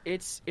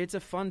 It's a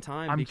fun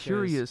time. I'm because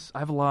curious. I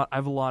have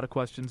a lot of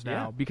questions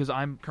now Yeah. because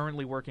I'm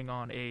currently working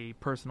on a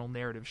personal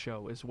narrative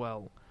show as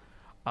well.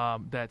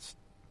 That's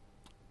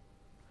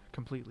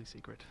completely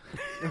secret.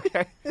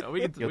 Okay. No,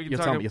 we can You'll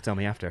talk tell me. You'll tell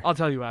me after. I'll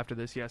tell you after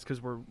this, yes, because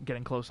we're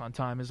getting close on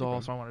time is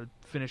all, so I want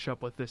to finish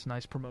up with this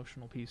nice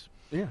promotional piece.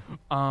 Yeah.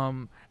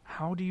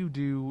 How do you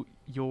do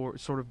your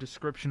sort of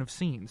description of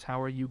scenes?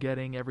 How are you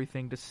getting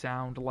everything to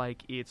sound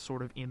like it's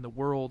sort of in the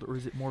world, or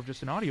is it more of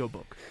just an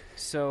audiobook?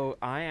 So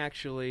I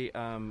actually,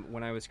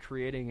 when I was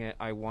creating it,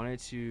 I wanted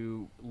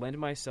to lend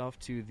myself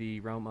to the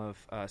realm of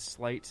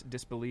slight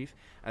disbelief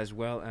as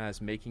well as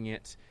making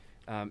it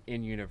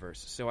in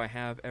universe. So I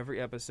have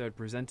every episode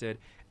presented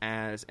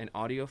as an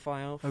audio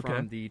file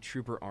from the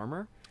Trooper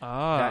armor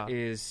that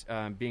is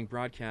being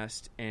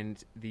broadcast,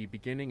 and the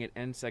beginning and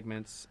end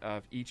segments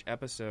of each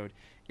episode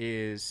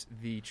is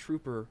the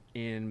Trooper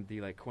in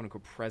the like quote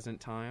unquote present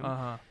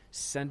time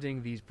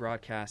sending these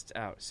broadcasts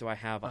out. So I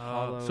have a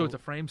hollow. So it's a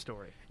frame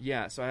story.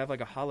 Yeah, so I have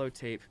like a hollow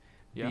tape,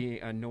 Yeah.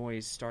 a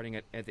noise starting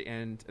at the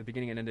end, the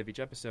beginning and end of each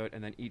episode,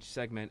 and then each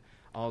segment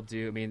I'll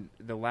do. I mean,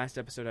 the last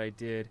episode I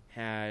did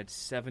had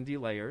 70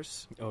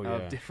 layers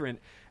of different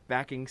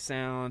backing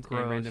sound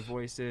and random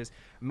voices.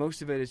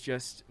 Most of it is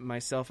just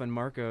myself and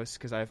Marcos,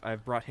 because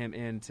I've brought him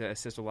in to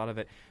assist a lot of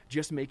it,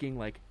 just making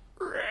like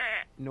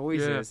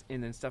noises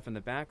and then stuff in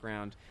the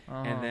background.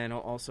 And then I'll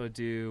also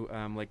do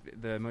like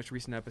the most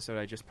recent episode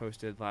I just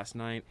posted last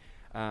night.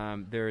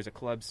 There is a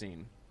club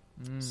scene,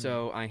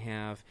 so I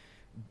have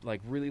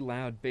like really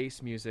loud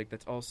bass music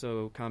that's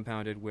also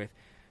compounded with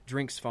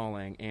drinks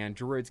falling and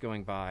droids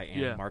going by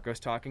and Marcos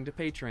talking to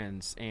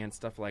patrons and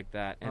stuff like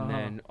that, and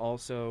then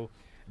also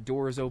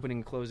doors opening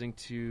and closing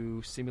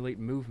to simulate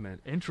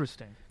movement.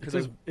 Interesting.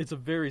 It's a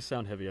very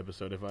sound heavy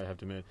episode, if I have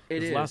to admit.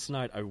 It is. Last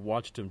night I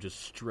watched him just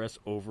stress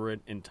over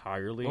it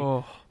entirely,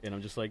 and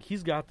I'm just like,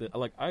 he's got the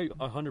like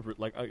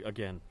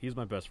again, he's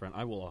my best friend.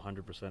 I will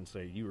 100%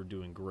 say you are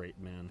doing great,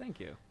 man. Thank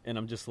you. And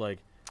I'm just like,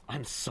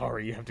 I'm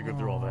sorry you have to go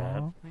through all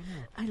that.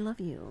 I love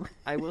you.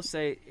 I will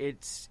say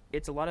it's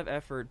a lot of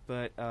effort,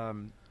 but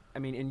I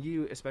mean, and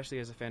you especially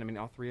as a fan, I mean,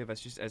 all three of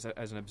us just as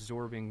an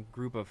absorbing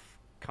group of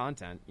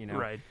content, you know,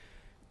 Right.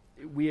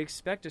 we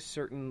expect a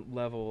certain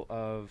level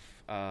of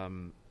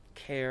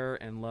care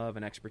and love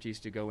and expertise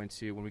to go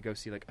into when we go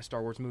see like a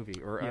Star Wars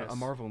movie or a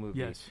Marvel movie.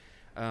 Yes.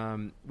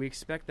 We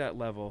expect that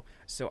level.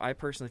 So I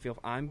personally feel if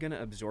I'm going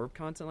to absorb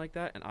content like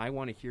that and I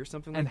want to hear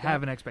something And like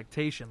have that, an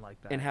expectation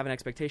like that. and have an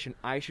expectation,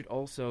 I should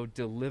also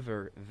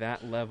deliver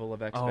that level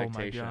of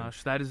expectation. Oh my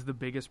gosh, that is the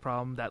biggest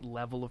problem. That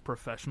level of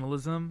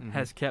professionalism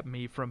has kept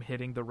me from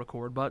hitting the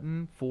record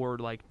button for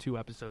like 2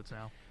 episodes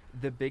now.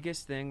 The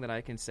biggest thing that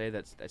I can say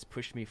that's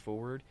pushed me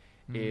forward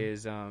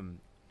is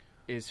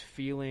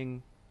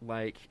feeling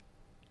like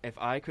if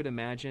I could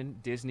imagine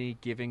Disney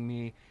giving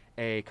me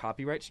a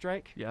copyright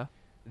strike, Yeah.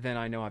 then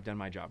I know I've done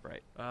my job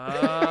right.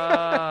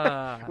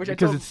 Which I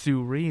because told- it's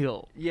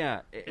surreal.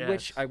 Yeah, Yes.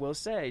 which I will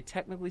say,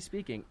 technically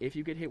speaking, if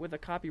you get hit with a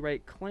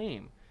copyright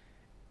claim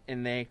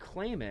and they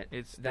claim it,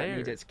 It's that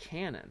means there. it's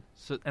canon.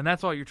 So, and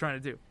that's all you're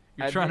trying to do.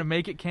 You're I'd trying to like-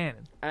 make it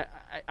canon.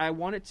 I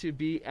want it to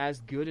be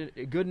as good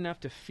enough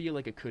to feel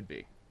like it could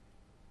be.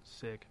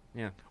 Sick.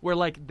 Yeah. Where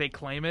like they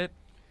claim it,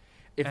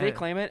 If they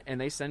claim it and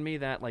they send me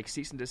that like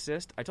cease and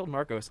desist, I told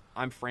Marcos,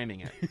 I'm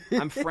framing it.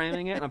 I'm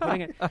framing it and I'm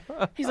putting it.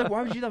 He's like,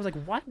 why would you do that? I was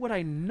like, why would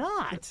I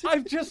not?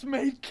 I've just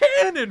made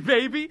canon,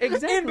 baby.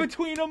 Exactly. In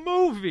between a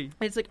movie.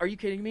 It's like, are you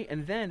kidding me?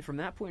 And then from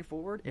that point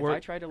forward, if I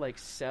try to like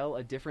sell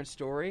a different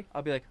story,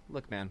 I'll be like,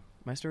 look, man,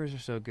 my stories are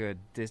so good.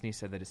 Disney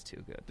said that it's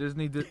too good.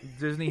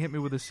 Disney hit me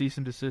with a cease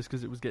and desist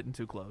because it was getting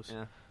too close.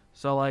 Yeah.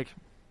 So like,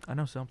 I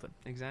know something.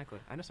 Exactly.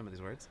 I know some of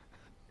these words.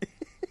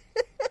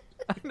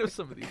 I know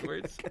some of these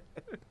words.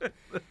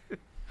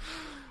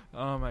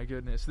 Oh my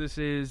goodness. This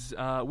is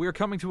we're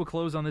coming to a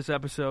close on this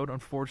episode,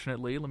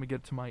 unfortunately. Let me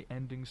get to my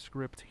ending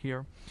script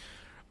here.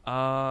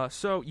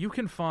 So you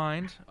can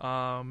find we're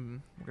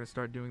gonna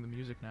start doing the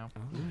music now.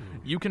 Oh.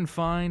 You can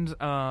find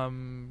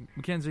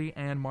Mackenzie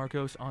and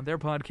Marcos on their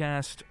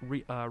podcast,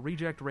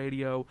 Reject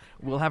Radio.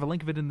 We'll have a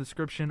link of it in the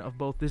description of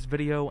both this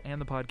video and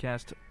the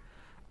podcast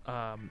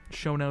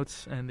show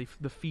notes and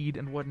the feed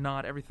and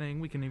whatnot,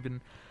 everything. We can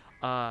even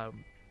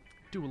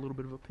do a little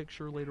bit of a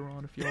picture later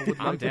on if y'all would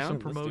like with some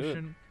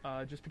promotion.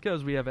 Just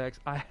because we have I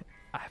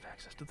have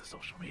access to the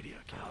social media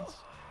accounts,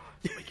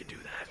 so we can do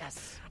that.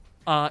 Yes.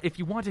 If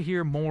you want to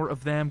hear more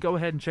of them, go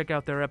ahead and check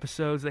out their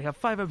episodes. They have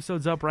 5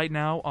 episodes up right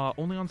now,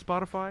 only on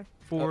Spotify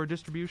for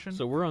distribution.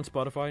 So we're on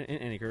Spotify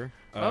and Anchor.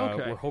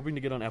 Okay. We're hoping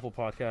to get on Apple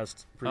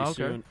Podcasts pretty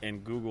soon,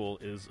 and Google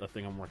is a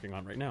thing I'm working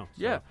on right now.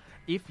 So. Yeah.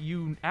 If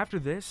you after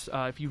this,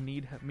 if you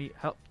need me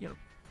help,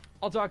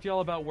 I'll talk to y'all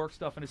about work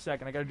stuff in a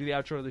second. I got to do the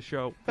outro of the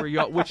show,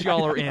 which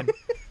y'all are in.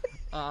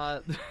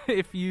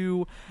 If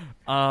you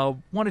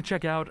want to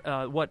check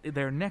out what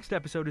their next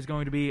episode is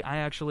going to be, I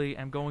actually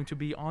am going to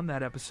be on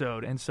that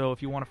episode. And so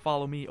if you want to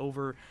follow me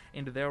over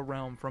into their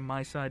realm from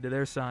my side to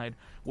their side,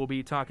 we'll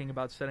be talking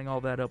about setting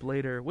all that up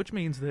later, which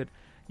means that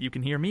you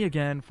can hear me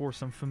again for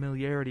some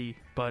familiarity,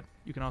 but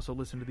you can also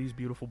listen to these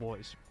beautiful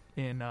boys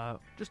in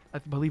just, I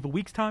believe, a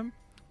week's time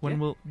when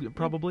we'll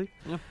probably.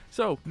 Yeah.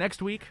 So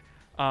next week,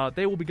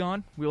 they will be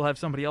gone. We'll have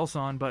somebody else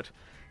on, but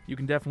you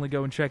can definitely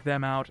go and check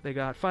them out. They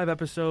got 5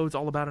 episodes,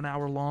 all about an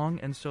hour long,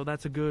 and so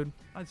that's a good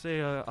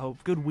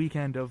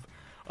weekend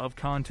of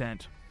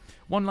content.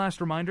 One last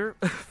reminder,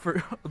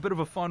 for a bit of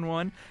a fun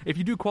one, if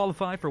you do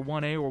qualify for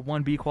 1A or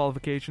 1B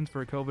qualifications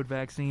for a COVID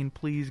vaccine,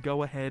 please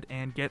go ahead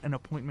and get an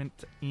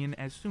appointment in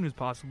as soon as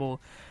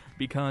possible,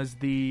 because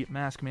the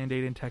mask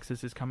mandate in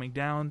Texas is coming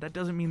down. That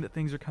doesn't mean that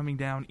things are coming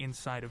down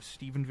inside of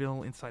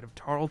Stephenville, inside of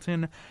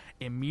Tarleton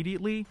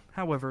immediately.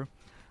 However,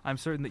 I'm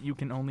certain that you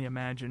can only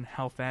imagine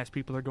how fast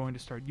people are going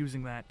to start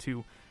using that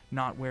to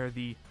not wear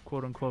the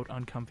quote-unquote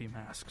uncomfy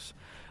masks.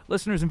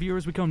 Listeners and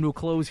viewers, we come to a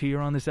close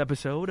here on this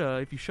episode.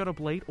 If you shut up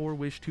late or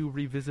wish to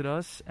revisit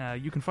us,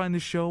 you can find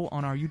this show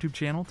on our YouTube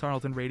channel,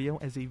 Tarleton Radio,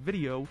 as a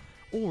video,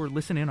 or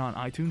listen in on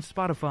iTunes,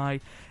 Spotify,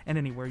 and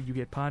anywhere you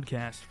get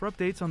podcasts. For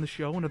updates on the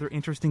show and other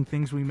interesting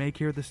things we make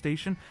here at the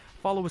station,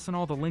 follow us on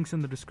all the links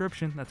in the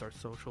description. That's our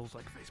socials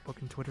like Facebook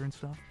and Twitter and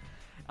stuff.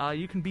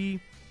 You can be...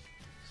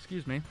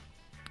 Excuse me.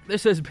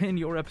 This has been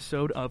your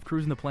episode of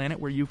Cruising the Planet,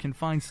 where you can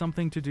find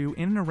something to do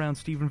in and around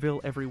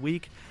Stephenville every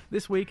week.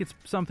 This week, it's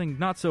something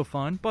not so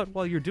fun, but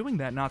while you're doing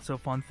that not so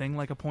fun thing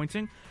like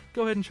appointing,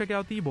 go ahead and check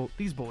out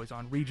these boys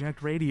on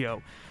Reject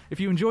Radio. If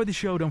you enjoyed the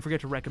show, don't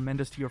forget to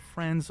recommend us to your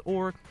friends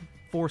or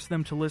force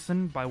them to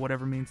listen by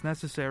whatever means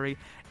necessary.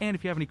 And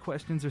if you have any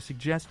questions or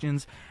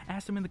suggestions,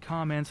 ask them in the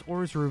comments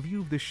or as a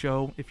review of the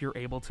show if you're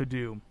able to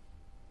do. I'm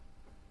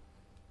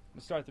going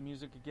to start the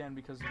music again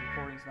because the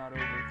recording's not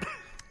over.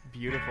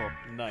 Beautiful.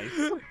 Nice.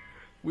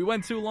 We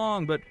went too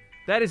long, but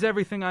that is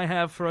everything I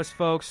have for us,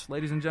 folks.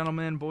 Ladies and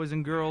gentlemen, boys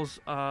and girls,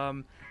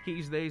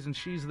 he's, theys, and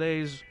she's,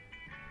 theys.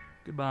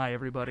 Goodbye,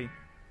 everybody.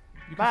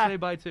 You can say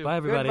bye, too. Bye,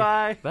 everybody.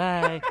 Goodbye.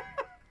 Bye.